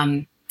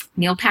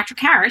 Neil Patrick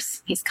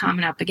Harris, he's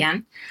coming up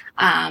again.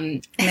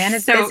 Man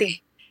is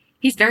busy.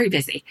 He's very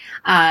busy.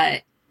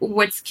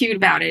 What's cute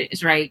about it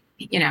is, right,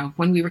 you know,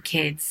 when we were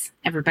kids,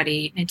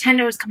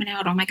 Nintendo is coming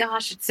out. Oh my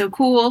gosh, it's so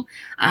cool.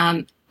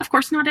 Of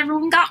course, not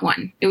everyone got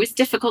one. It was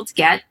difficult to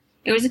get.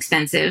 It was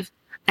expensive.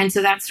 And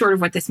so that's sort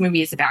of what this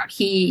movie is about.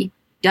 He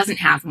doesn't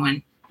have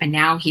one, but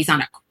now he's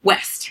on a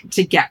quest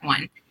to get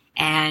one.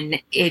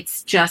 And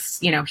it's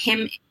just, you know,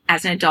 him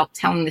as an adult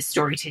telling the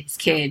story to his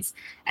kids,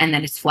 and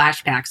then it's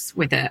flashbacks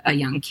with a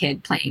young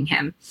kid playing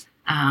him.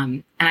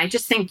 And I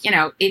just think, you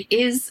know, it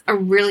is a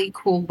really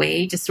cool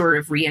way to sort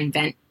of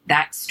reinvent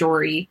that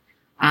story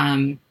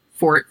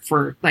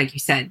for like you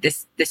said,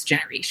 this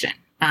generation.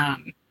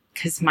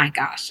 Because my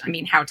gosh, I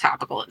mean, how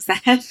topical is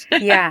that?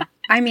 Yeah.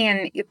 I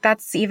mean,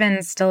 that's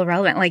even still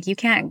relevant. Like, you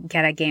can't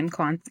get a game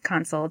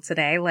console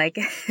today. Like,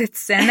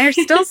 and they're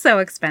still so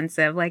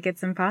expensive. Like,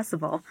 it's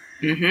impossible.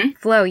 Mm-hmm.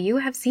 Flo, you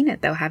have seen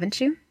it though,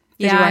 haven't you?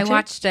 Yeah, I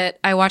watched it.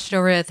 I watched it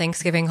over the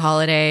Thanksgiving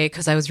holiday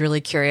because I was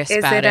really curious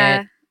about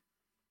it.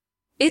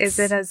 Is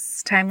it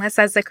as timeless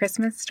as The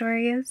Christmas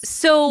Story is?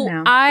 So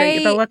no.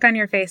 The look on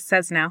your face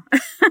says no.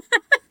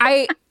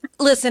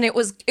 Listen, it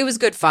was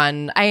good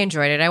fun. I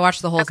enjoyed it. I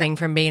watched the whole thing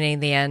from beginning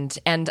to the end.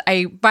 And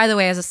by the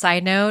way, as a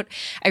side note,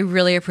 I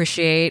really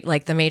appreciate,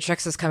 like, The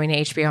Matrix is coming to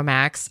HBO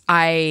Max.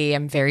 I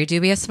am very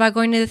dubious about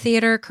going to the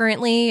theater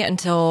currently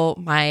until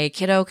my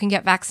kiddo can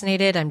get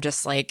vaccinated. I'm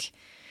just like,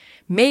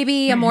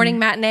 maybe a morning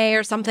matinee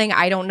or something.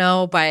 I don't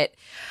know. But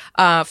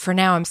for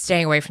now, I'm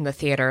staying away from the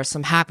theater. So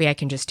I'm happy I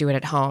can just do it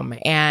at home.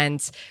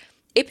 And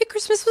 8-Bit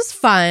Christmas was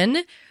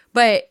fun.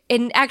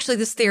 And actually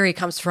this theory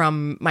comes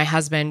from my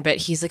husband, but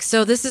he's like,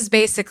 so this is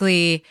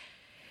basically,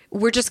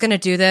 we're just going to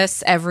do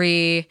this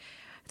every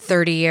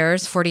 30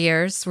 years, 40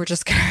 years. We're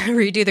just going to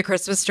redo The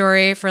Christmas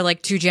Story for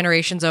like 2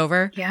 generations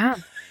over. Yeah.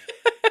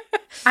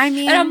 I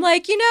mean, and I'm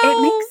like, you know,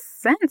 it makes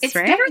sense, it's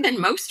right? better than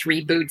most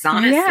reboots,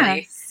 honestly. Yeah,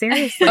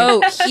 seriously.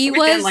 Oh, he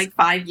within like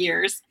 5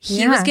 years.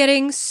 He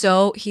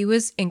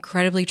was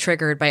incredibly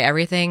triggered by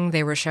everything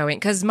they were showing.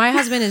 Because my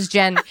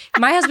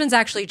husband's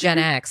actually Gen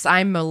X.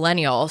 I'm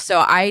millennial.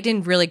 So I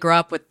didn't really grow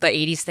up with the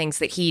 80s things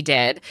that he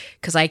did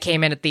because I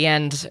came in at the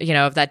end, you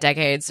know, of that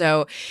decade.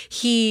 So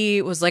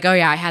he was like, oh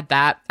yeah, I had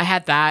that.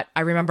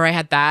 I remember I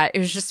had that. It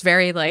was just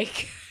very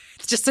like,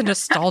 it's just a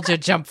nostalgia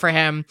jump for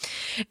him.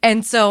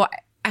 And so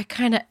I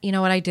kind of, you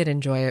know what, I did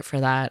enjoy it for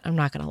that. I'm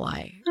not going to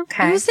lie.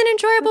 Okay. It was an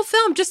enjoyable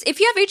film. Just if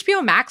you have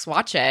HBO Max,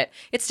 watch it.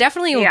 It's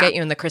definitely will get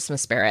you in the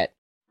Christmas spirit.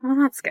 Well,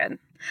 that's good.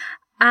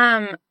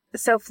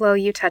 So Flo,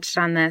 you touched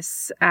on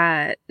this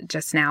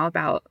just now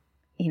about,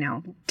 you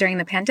know, during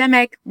the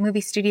pandemic,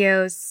 movie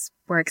studios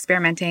were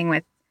experimenting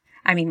with,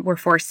 we're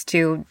forced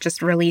to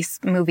just release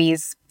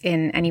movies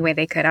in any way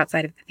they could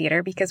outside of the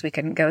theater because we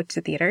couldn't go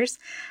to theaters.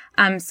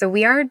 So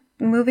we are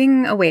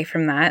moving away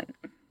from that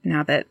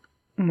now that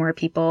more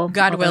people.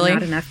 God willing.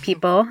 Not enough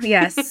people.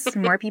 Yes,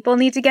 more people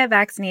need to get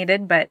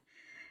vaccinated, but,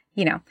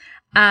 you know.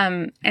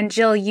 And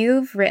Jill,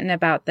 you've written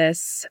about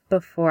this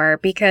before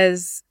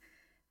because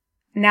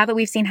now that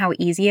we've seen how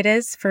easy it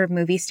is for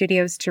movie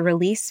studios to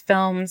release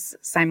films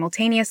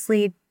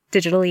simultaneously,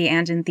 digitally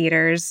and in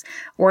theaters,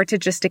 or to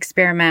just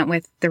experiment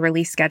with the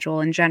release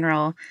schedule in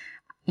general,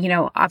 you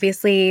know,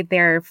 obviously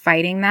they're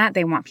fighting that.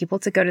 They want people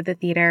to go to the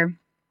theater,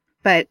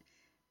 but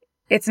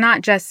it's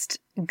not just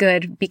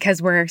good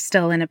because we're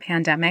still in a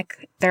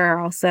pandemic. There are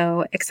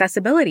also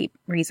accessibility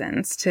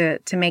reasons to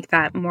make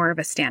that more of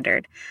a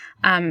standard.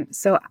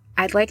 So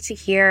I'd like to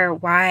hear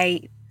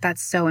why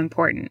that's so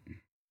important.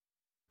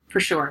 For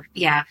sure.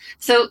 Yeah.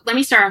 So let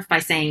me start off by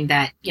saying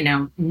that, you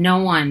know,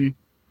 no one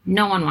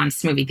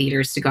wants movie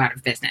theaters to go out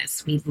of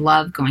business. We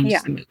love going to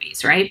the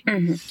movies, right?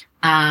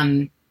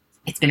 Mm-hmm.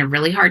 It's been a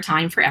really hard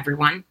time for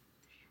everyone.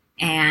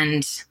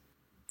 And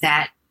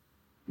that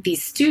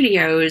these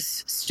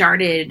studios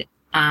started,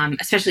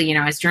 especially, you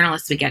know, as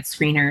journalists, we get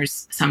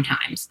screeners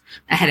sometimes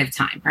ahead of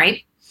time,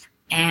 right?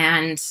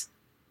 And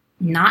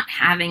not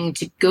having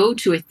to go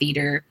to a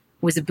theater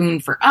was a boon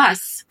for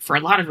us for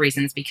a lot of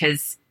reasons,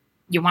 because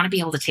you want to be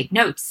able to take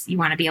notes. You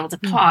want to be able to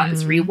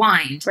pause,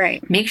 rewind,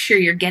 make sure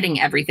you're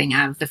getting everything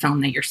out of the film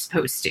that you're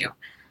supposed to.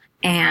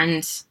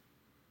 And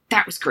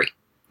that was great,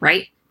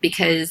 right?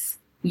 Because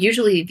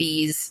usually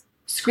these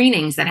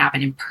screenings that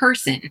happen in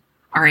person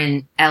are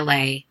in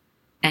LA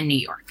and New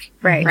York,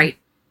 right?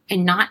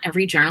 And not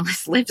every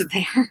journalist lives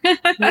there.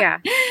 Yeah.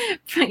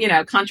 You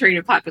know, contrary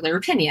to popular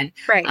opinion.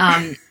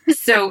 Right.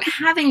 So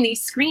having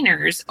these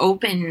screeners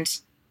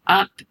opened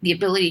up the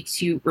ability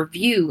to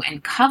review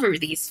and cover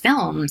these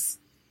films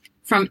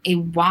from a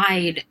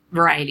wide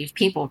variety of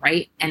people,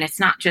 right? And it's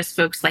not just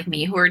folks like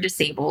me who are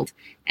disabled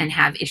and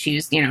have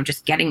issues, you know,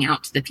 just getting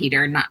out to the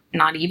theater,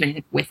 not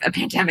even with a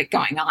pandemic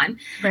going on,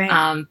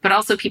 right. But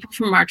also people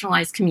from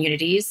marginalized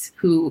communities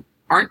who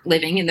aren't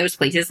living in those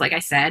places, like I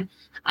said.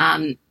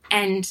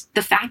 And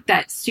the fact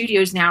that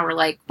studios now are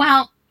like,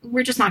 well,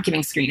 we're just not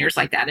giving screeners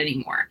like that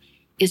anymore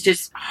is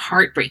just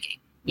heartbreaking,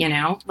 you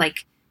know?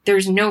 Like,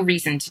 there's no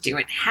reason to do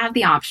it. Have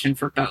the option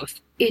for both.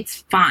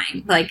 It's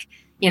fine. Like,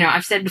 you know,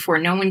 I've said before,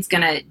 no one's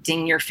going to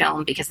ding your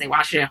film because they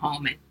watch it at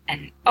home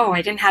and, oh,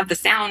 I didn't have the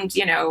sound,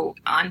 you know,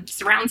 on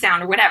surround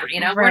sound or whatever, you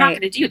know, we're not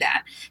going to do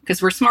that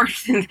because we're smarter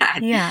than that.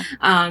 Yeah.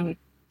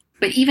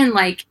 But even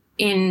like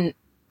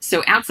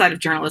so outside of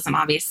journalism,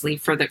 obviously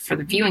for the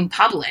viewing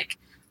public,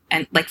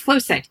 and like Flo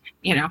said,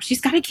 you know,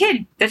 she's got a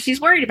kid that she's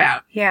worried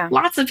about. Yeah.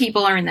 Lots of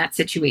people are in that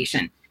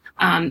situation.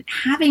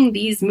 Having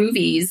these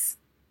movies,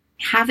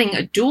 having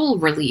a dual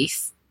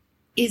release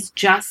is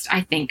just,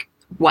 I think,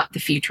 what the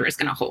future is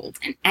going to hold.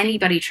 And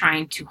anybody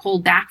trying to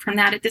hold back from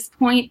that at this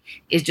point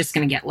is just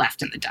going to get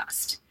left in the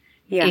dust.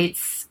 Yeah.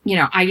 It's, you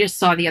know, I just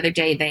saw the other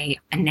day they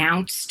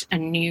announced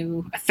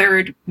a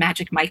third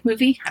Magic Mike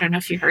movie. I don't know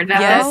if you heard about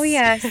this. Oh,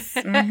 yes.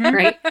 Mm-hmm.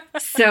 Right?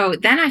 So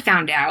then I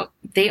found out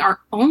they are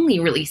only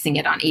releasing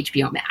it on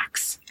HBO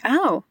Max.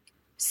 Oh.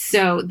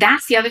 So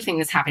that's the other thing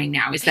that's happening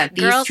now is that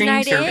these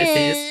streaming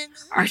services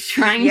are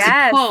trying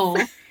to pull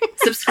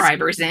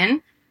subscribers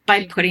in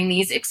by putting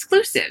these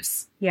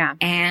exclusives. Yeah.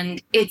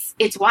 And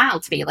it's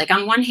wild to me. Like,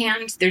 on one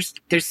hand, there's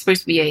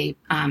supposed to be a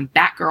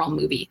Batgirl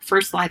movie,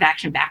 first live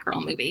action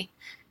Batgirl movie,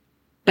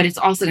 but it's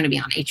also going to be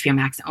on HBO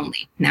Max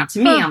only. Now, to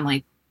me, I'm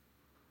like,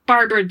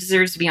 Barbara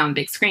deserves to be on the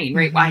big screen,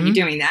 right? Mm-hmm. Why are you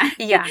doing that?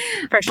 Yeah,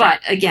 for sure.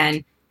 But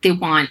again, they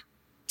want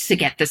to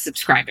get the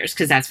subscribers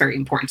because that's very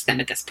important to them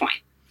at this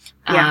point.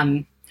 Yeah.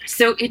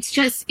 So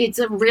it's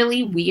a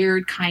really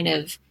weird kind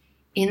of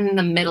in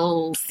the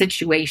middle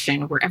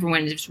situation where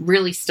everyone is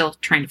really still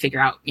trying to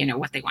figure out, you know,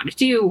 what they want to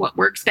do, what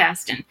works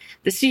best. And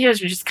the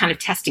studios are just kind of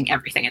testing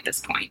everything at this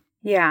point.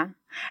 Yeah.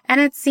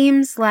 And it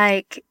seems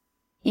like,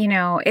 you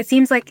know,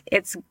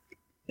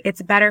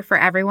 it's better for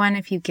everyone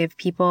if you give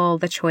people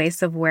the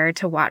choice of where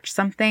to watch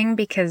something,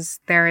 because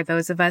there are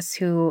those of us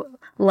who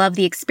love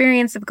the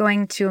experience of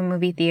going to a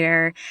movie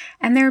theater,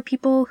 and there are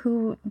people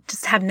who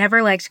just have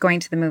never liked going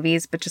to the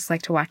movies but just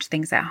like to watch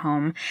things at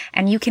home.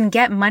 And you can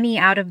get money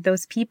out of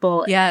those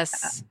people.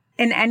 Yes.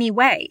 In any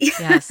way.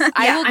 Yes.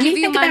 I will give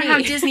you think money.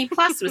 About how Disney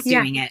Plus was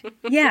doing it.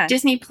 Yeah.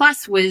 Disney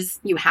Plus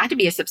was, you had to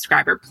be a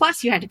subscriber,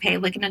 plus you had to pay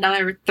like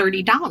another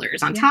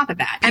 $30 on top of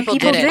that. And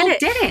people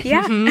did it.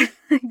 Yeah.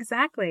 Mm-hmm.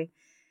 Exactly.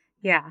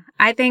 Yeah.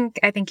 I think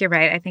you're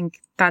right. I think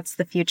that's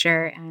the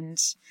future. And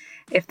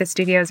if the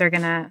studios are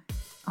going to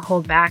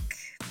hold back,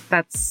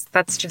 that's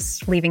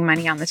just leaving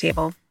money on the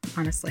table,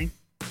 honestly.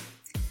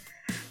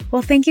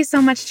 Well, thank you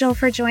so much, Jill,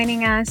 for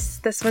joining us.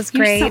 This was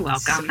great. You're so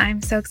welcome.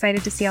 I'm so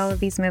excited to see all of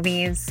these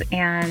movies,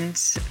 and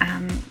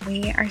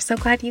we are so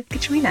glad you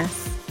could join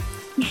us.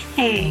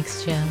 Hey.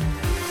 Thanks, Jill.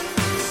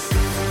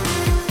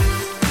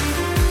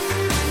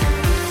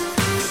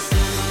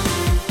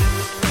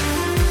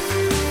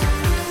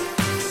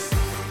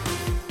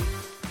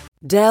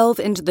 Delve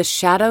into the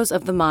shadows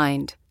of the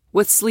mind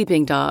with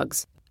Sleeping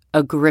Dogs,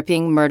 a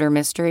gripping murder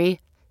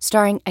mystery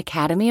starring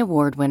Academy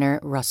Award winner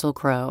Russell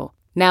Crowe.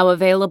 Now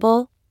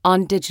available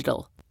on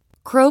digital.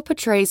 Crow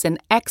portrays an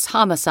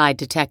ex-homicide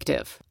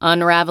detective,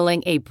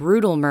 unraveling a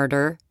brutal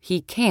murder he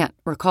can't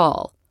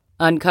recall.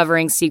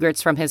 Uncovering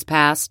secrets from his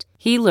past,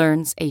 he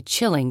learns a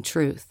chilling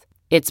truth.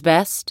 It's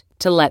best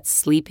to let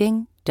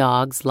sleeping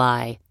dogs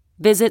lie.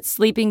 Visit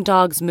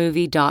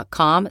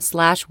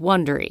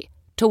sleepingdogsmovie.com/Wondery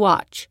to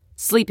watch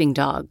Sleeping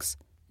Dogs,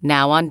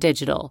 now on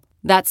digital.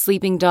 That's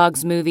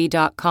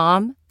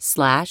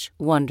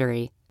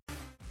sleepingdogsmovie.com/Wondery.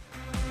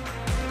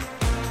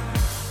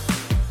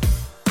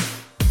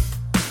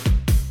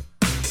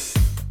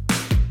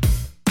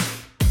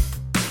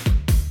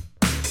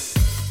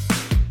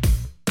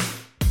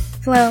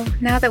 Flo,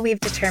 now that we've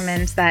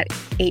determined that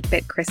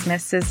 8-Bit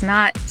Christmas is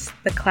not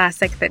the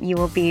classic that you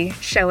will be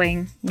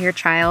showing your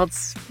child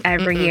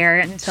every year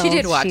until she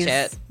did watch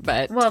it,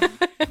 but well,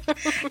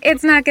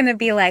 it's not going to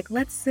be like,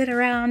 let's sit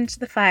around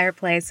the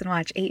fireplace and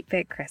watch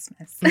 8-Bit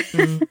Christmas.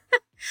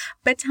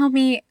 But tell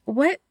me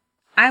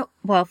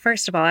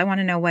first of all, I want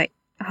to know what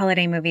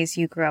holiday movies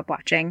you grew up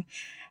watching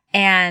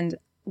and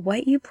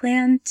what you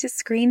plan to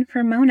screen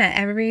for Mona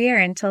every year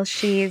until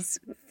she's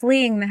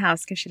fleeing the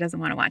house because she doesn't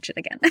want to watch it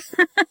again.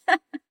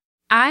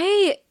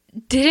 I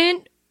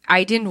didn't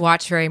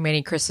watch very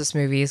many Christmas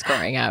movies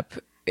growing up.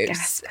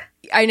 Yes.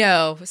 I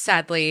know,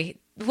 sadly.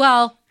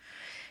 Well,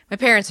 my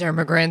parents are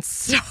immigrants,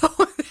 so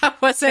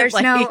that wasn't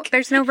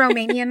there's no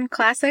Romanian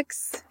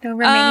classics, no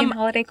Romanian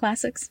holiday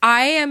classics.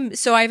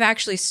 I've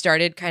actually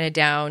started kind of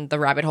down the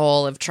rabbit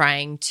hole of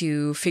trying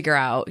to figure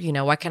out,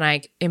 what can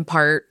I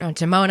impart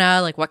onto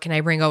Mona? Like, what can I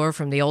bring over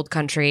from the old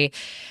country?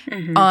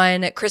 Mm-hmm.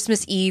 On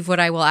Christmas Eve, what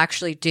I will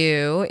actually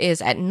do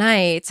is at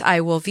night, I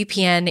will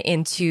VPN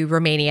into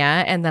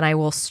Romania and then I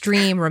will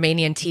stream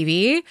Romanian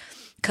TV.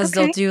 Because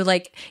they'll do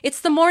it's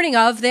the morning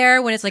of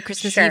there when it's like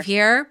Christmas Eve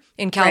here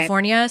in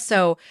California. Right.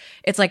 So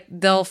it's like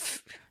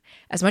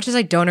as much as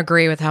I don't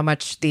agree with how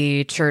much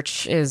the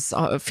church is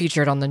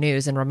featured on the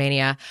news in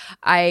Romania,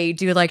 I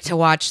do like to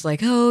watch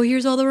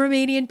here's all the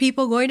Romanian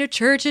people going to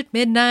church at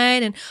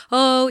midnight. And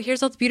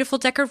here's all the beautiful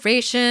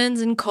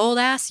decorations in cold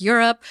ass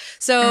Europe.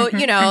 So,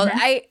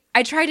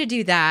 I try to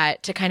do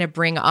that to kind of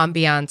bring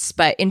ambiance.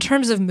 But in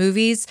terms of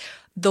movies,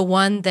 the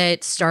one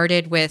that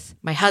started with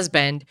my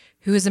husband,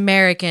 who is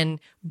American,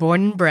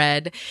 born and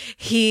bred,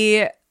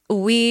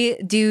 we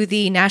do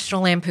the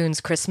National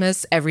Lampoon's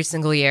Christmas every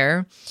single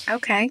year.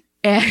 Okay.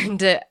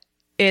 And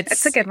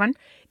it's a good one.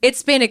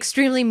 It's been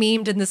extremely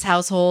memed in this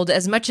household,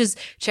 as much as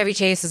Chevy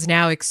Chase is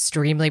now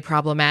extremely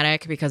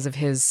problematic because of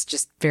his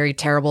just very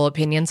terrible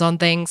opinions on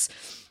things.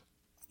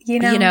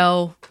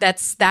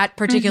 That's that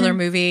particular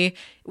movie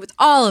with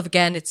all of,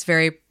 again, its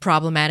very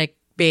problematic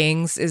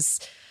beings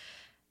is...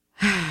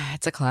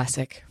 It's a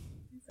classic.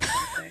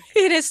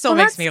 It still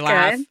makes me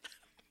laugh. Good.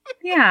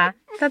 Yeah,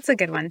 that's a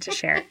good one to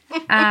share.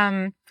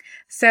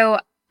 So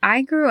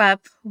I grew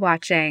up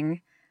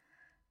watching.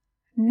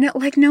 No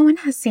one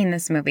has seen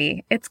this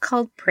movie. It's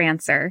called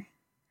Prancer.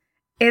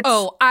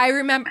 I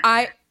remember.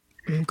 I'm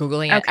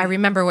Googling it. Okay. I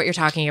remember what you're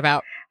talking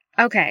about.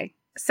 Okay,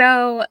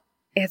 so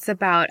it's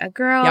about a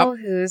girl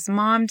whose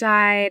mom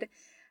died.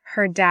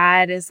 Her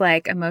dad is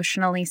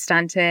emotionally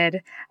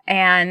stunted,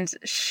 and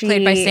she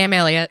played by Sam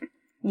Elliott.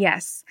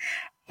 Yes.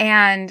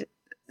 And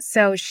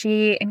so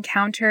she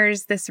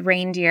encounters this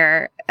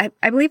reindeer.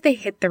 I believe they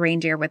hit the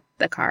reindeer with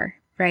the car,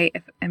 right?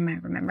 Am I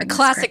remembering a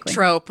classic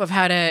trope of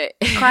how to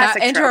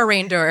enter a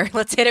reindeer.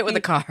 Let's hit it with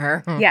a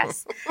car.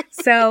 Yes.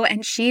 So,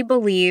 and she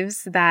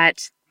believes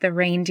that the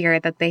reindeer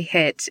that they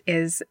hit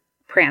is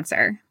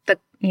Prancer,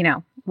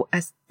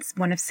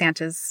 one of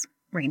Santa's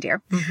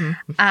reindeer. Mm-hmm.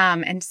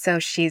 And so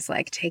she's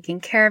taking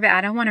care of it. I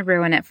don't want to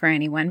ruin it for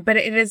anyone, but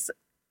it is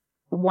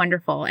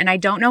wonderful. And I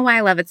don't know why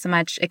I love it so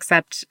much,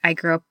 except I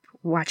grew up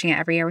watching it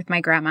every year with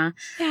my grandma.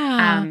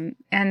 Yeah.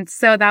 And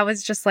so that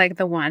was just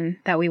the one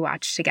that we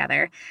watched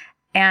together.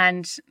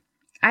 And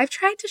I've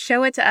tried to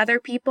show it to other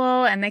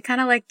people and they kind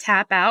of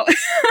tap out.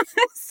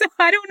 So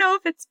I don't know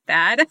if it's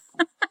bad.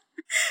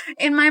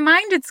 In my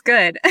mind, it's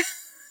good.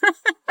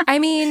 I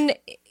mean,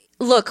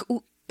 look,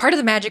 part of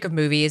the magic of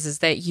movies is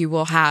that you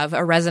will have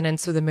a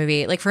resonance with a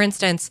movie. Like, for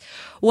instance,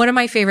 one of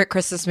my favorite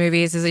Christmas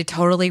movies is a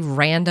totally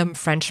random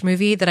French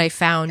movie that I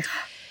found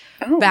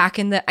back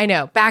in the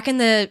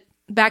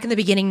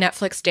beginning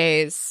Netflix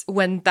days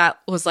when that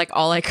was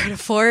all I could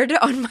afford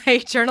on my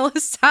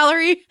journalist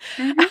salary.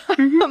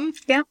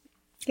 Yeah.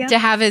 To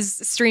have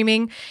as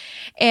streaming.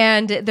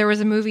 And there was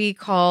a movie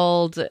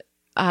called,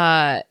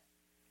 oh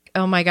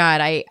my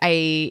God,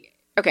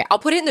 okay, I'll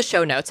put it in the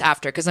show notes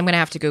after because I'm going to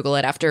have to Google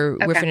it after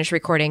we're finished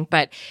recording.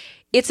 But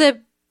it's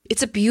a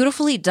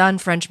beautifully done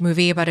French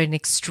movie about an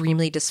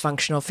extremely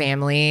dysfunctional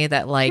family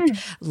that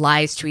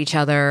lies to each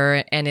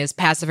other and is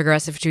passive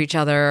aggressive to each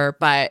other.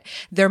 But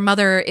their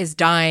mother is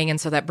dying,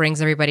 and so that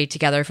brings everybody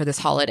together for this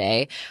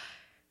holiday.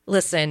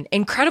 Listen,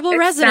 incredible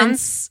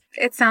resonance.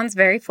 It sounds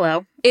very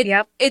Flo.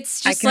 Yep. It's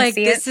just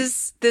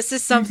this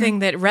is something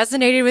that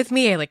resonated with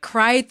me. I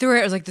cried through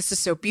it. I was like, this is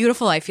so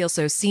beautiful. I feel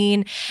so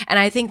seen. And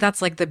I think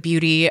that's the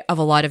beauty of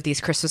a lot of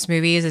these Christmas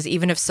movies is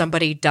even if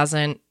somebody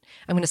doesn't,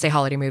 I'm going to say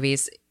holiday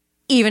movies,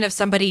 even if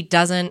somebody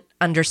doesn't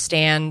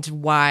understand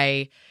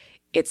why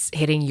it's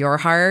hitting your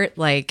heart,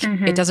 like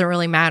it doesn't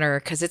really matter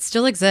because it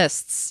still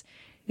exists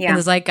in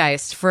the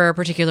zeitgeist for a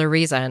particular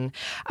reason.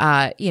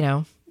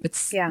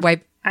 It's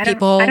why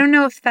people. I don't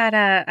know if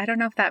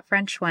that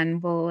French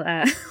one will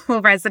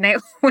will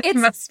resonate with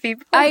most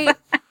people.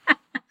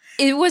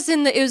 It was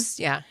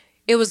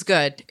It was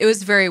good. It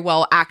was very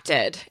well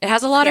acted. It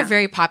has a lot of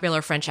very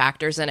popular French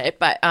actors in it,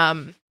 but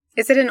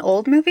is it an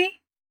old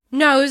movie?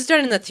 No, it was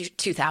done in the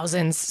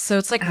 2000s, so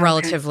it's like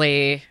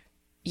relatively,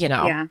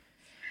 Yeah.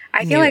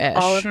 I feel like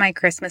all of my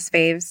Christmas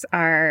faves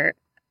are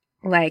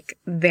like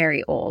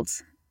very old.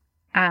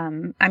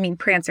 I mean,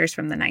 Prancer's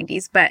from the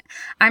 90s, but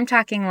I'm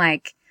talking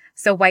like,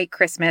 so White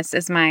Christmas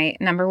is my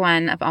number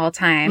one of all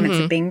time. It's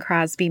a Bing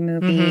Crosby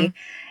movie.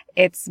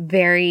 It's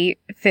very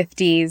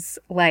 50s.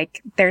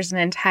 Like, there's an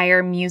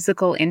entire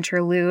musical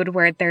interlude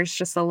where there's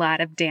just a lot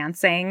of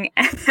dancing,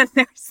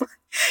 and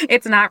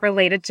it's not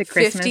related to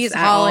Christmas 50s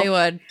at all.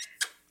 Hollywood.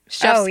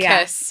 Chef's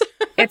kiss.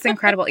 It's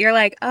incredible. You're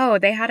like, oh,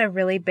 they had a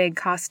really big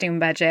costume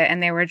budget,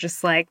 and they were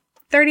just like,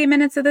 30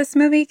 minutes of this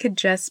movie could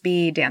just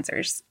be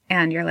dancers.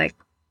 And you're like,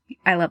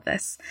 I love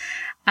this.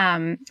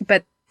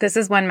 But this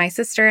is one my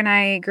sister and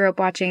I grew up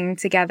watching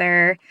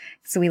together.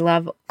 So we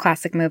love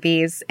classic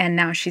movies. And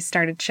now she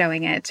started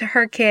showing it to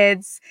her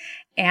kids.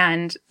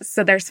 And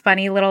so there's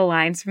funny little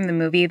lines from the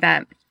movie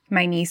that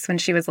my niece, when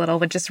she was little,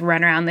 would just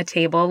run around the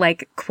table,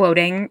 like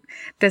quoting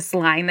this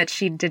line that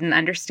she didn't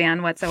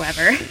understand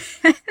whatsoever.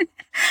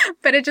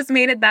 But it just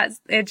made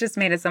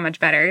it so much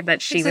better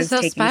that she was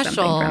taking something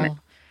from it.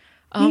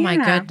 Oh my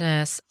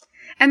goodness.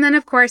 And then,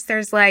 of course,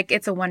 there's like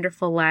It's a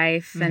Wonderful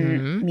Life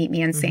and Meet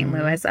Me in St.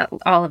 Louis.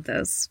 All of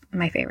those,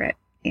 my favorite.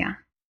 Yeah.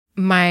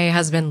 My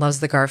husband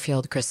loves the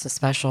Garfield Christmas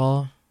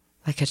special.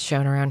 Like, it's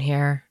shown around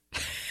here.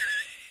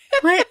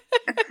 What?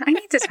 I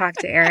need to talk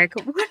to Eric.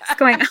 What's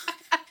going on?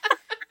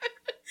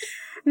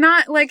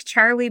 Not like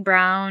Charlie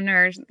Brown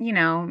or,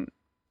 the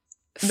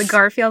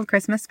Garfield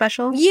Christmas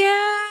special.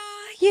 Yeah.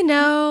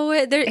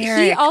 Eric,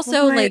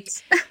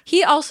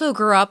 he also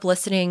grew up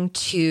listening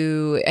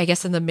to, I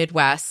guess in the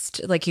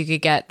Midwest, like you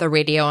could get the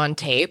radio on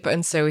tape.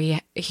 And so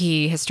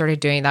he has started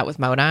doing that with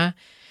Mona,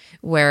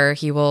 where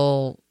he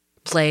will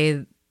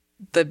play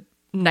the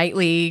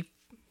nightly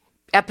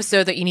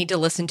episode that you need to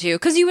listen to.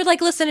 Because you would like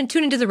listen and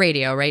tune into the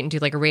radio, right? And do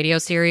like a radio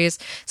series.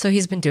 So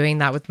he's been doing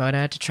that with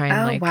Mona to try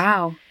and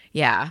wow.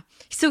 Yeah.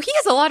 So he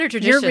has a lot of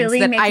traditions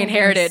that I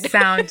inherited.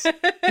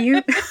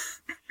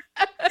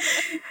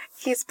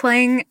 He's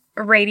playing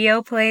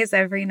radio plays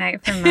every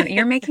night from Mona.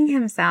 You're making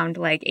him sound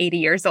like 80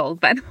 years old,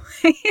 by the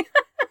way.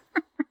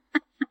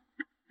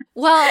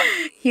 Well,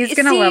 he's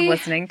going to love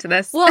listening to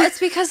this. Well, it's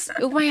because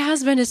my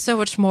husband is so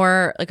much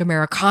more like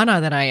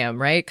Americana than I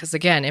am, right? Because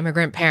again,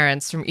 immigrant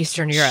parents from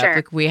Eastern Europe,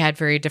 like we had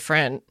very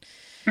different.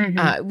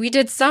 We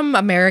did some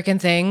American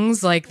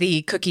things like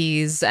the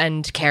cookies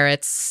and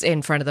carrots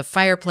in front of the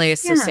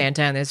fireplace so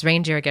Santa and his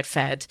reindeer get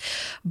fed.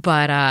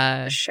 But,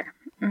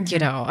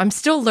 I'm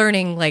still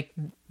learning like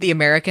the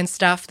American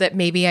stuff that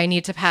maybe I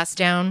need to pass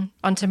down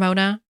onto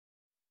Mona.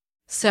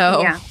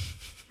 So,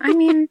 I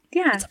mean,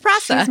 it's a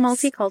process. She's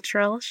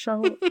multicultural.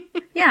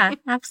 Yeah,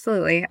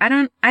 absolutely.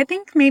 I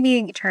think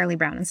maybe Charlie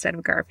Brown instead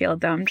of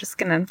Garfield, though. I'm just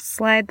going to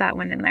slide that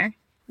one in there.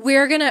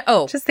 We're going to,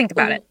 just think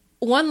about it.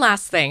 One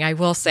last thing I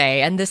will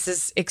say, and this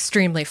is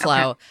extremely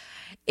flow,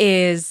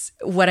 is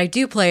what I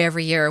do play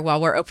every year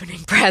while we're opening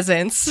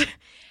presents.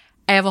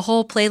 I have a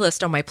whole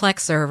playlist on my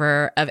Plex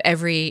server of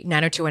every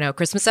 90210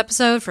 Christmas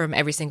episode from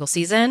every single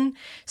season.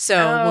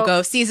 So we'll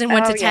go season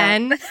 1 to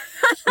 10.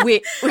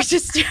 We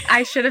just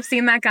I should have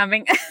seen that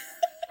coming.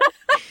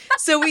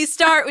 So we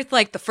start with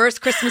like the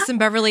first Christmas in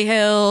Beverly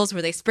Hills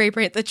where they spray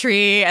paint the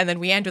tree. And then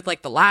we end with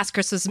like the last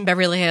Christmas in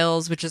Beverly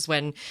Hills, which is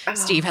when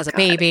Steve has a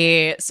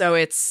baby. So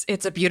it's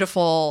a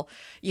beautiful,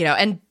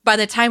 and by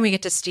the time we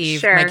get to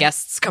Steve, my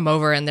guests come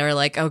over and they're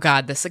like, oh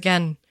God, this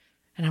again.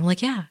 And I'm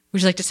like, yeah,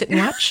 would you like to sit and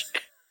watch?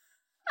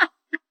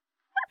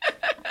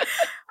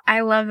 I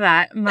love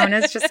that.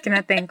 Mona's just going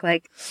to think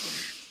like,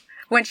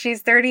 when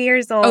she's 30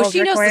 years old,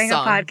 recording a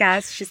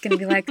podcast, she's going to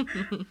be like,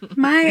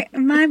 my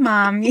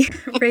mom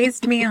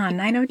raised me on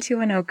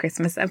 90210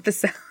 Christmas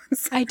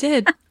episodes. I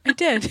did.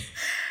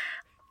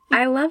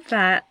 I love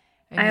that.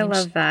 I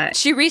love that.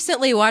 She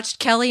recently watched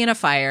Kelly in a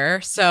Fire,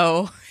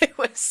 so it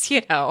was,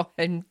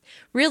 and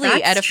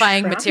really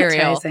edifying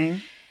material.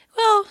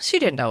 Well, she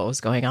didn't know what was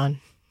going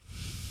on.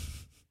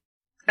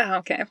 Oh,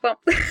 okay. Well,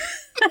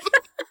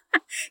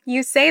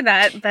 you say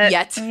that, but,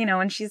 Yet.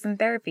 When she's in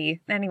therapy.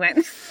 Anyway.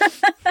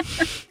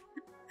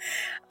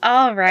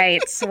 All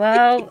right.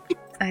 Well,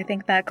 I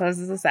think that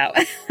closes us out.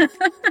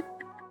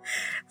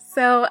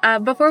 So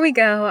before we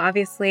go,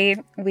 obviously,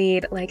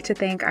 we'd like to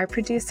thank our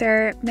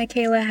producer,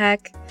 Michaela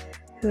Heck,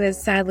 who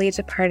is sadly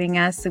departing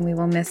us, and we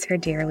will miss her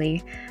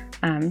dearly.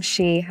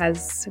 She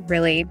has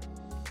really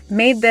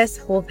made this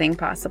whole thing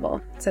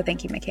possible. So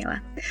thank you, Michaela.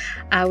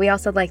 We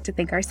also like to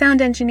thank our sound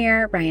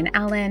engineer, Ryan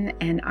Allen,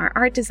 and our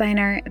art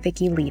designer,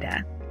 Vicky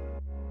Lita.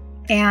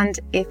 And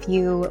if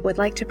you would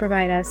like to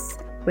provide us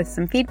with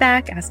some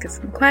feedback, ask us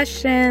some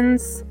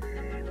questions,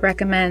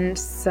 recommend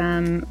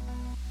some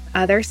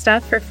other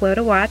stuff for Flo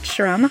to watch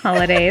around the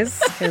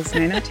holidays, because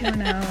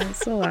 90210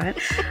 is a lot,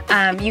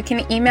 you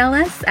can email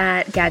us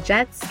at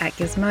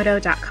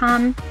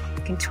gadgettes@gizmodo.com.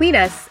 You can tweet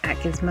us at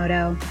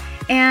Gizmodo.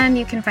 And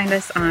you can find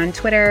us on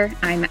Twitter.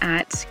 I'm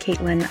at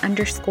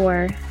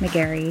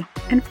Caitlin_McGarry.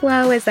 And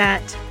Flo is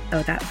at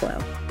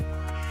 @OThatFlo.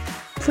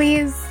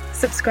 Please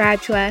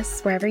subscribe to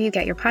us wherever you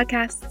get your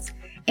podcasts.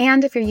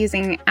 And if you're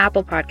using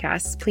Apple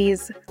Podcasts,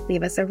 please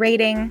leave us a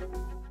rating.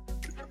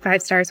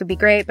 5 stars would be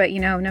great, but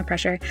no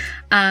pressure.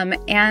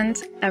 And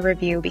a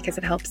review, because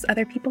it helps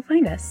other people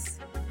find us.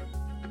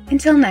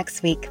 Until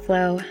next week,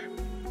 Flo.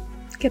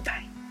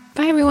 Goodbye.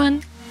 Bye,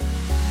 everyone.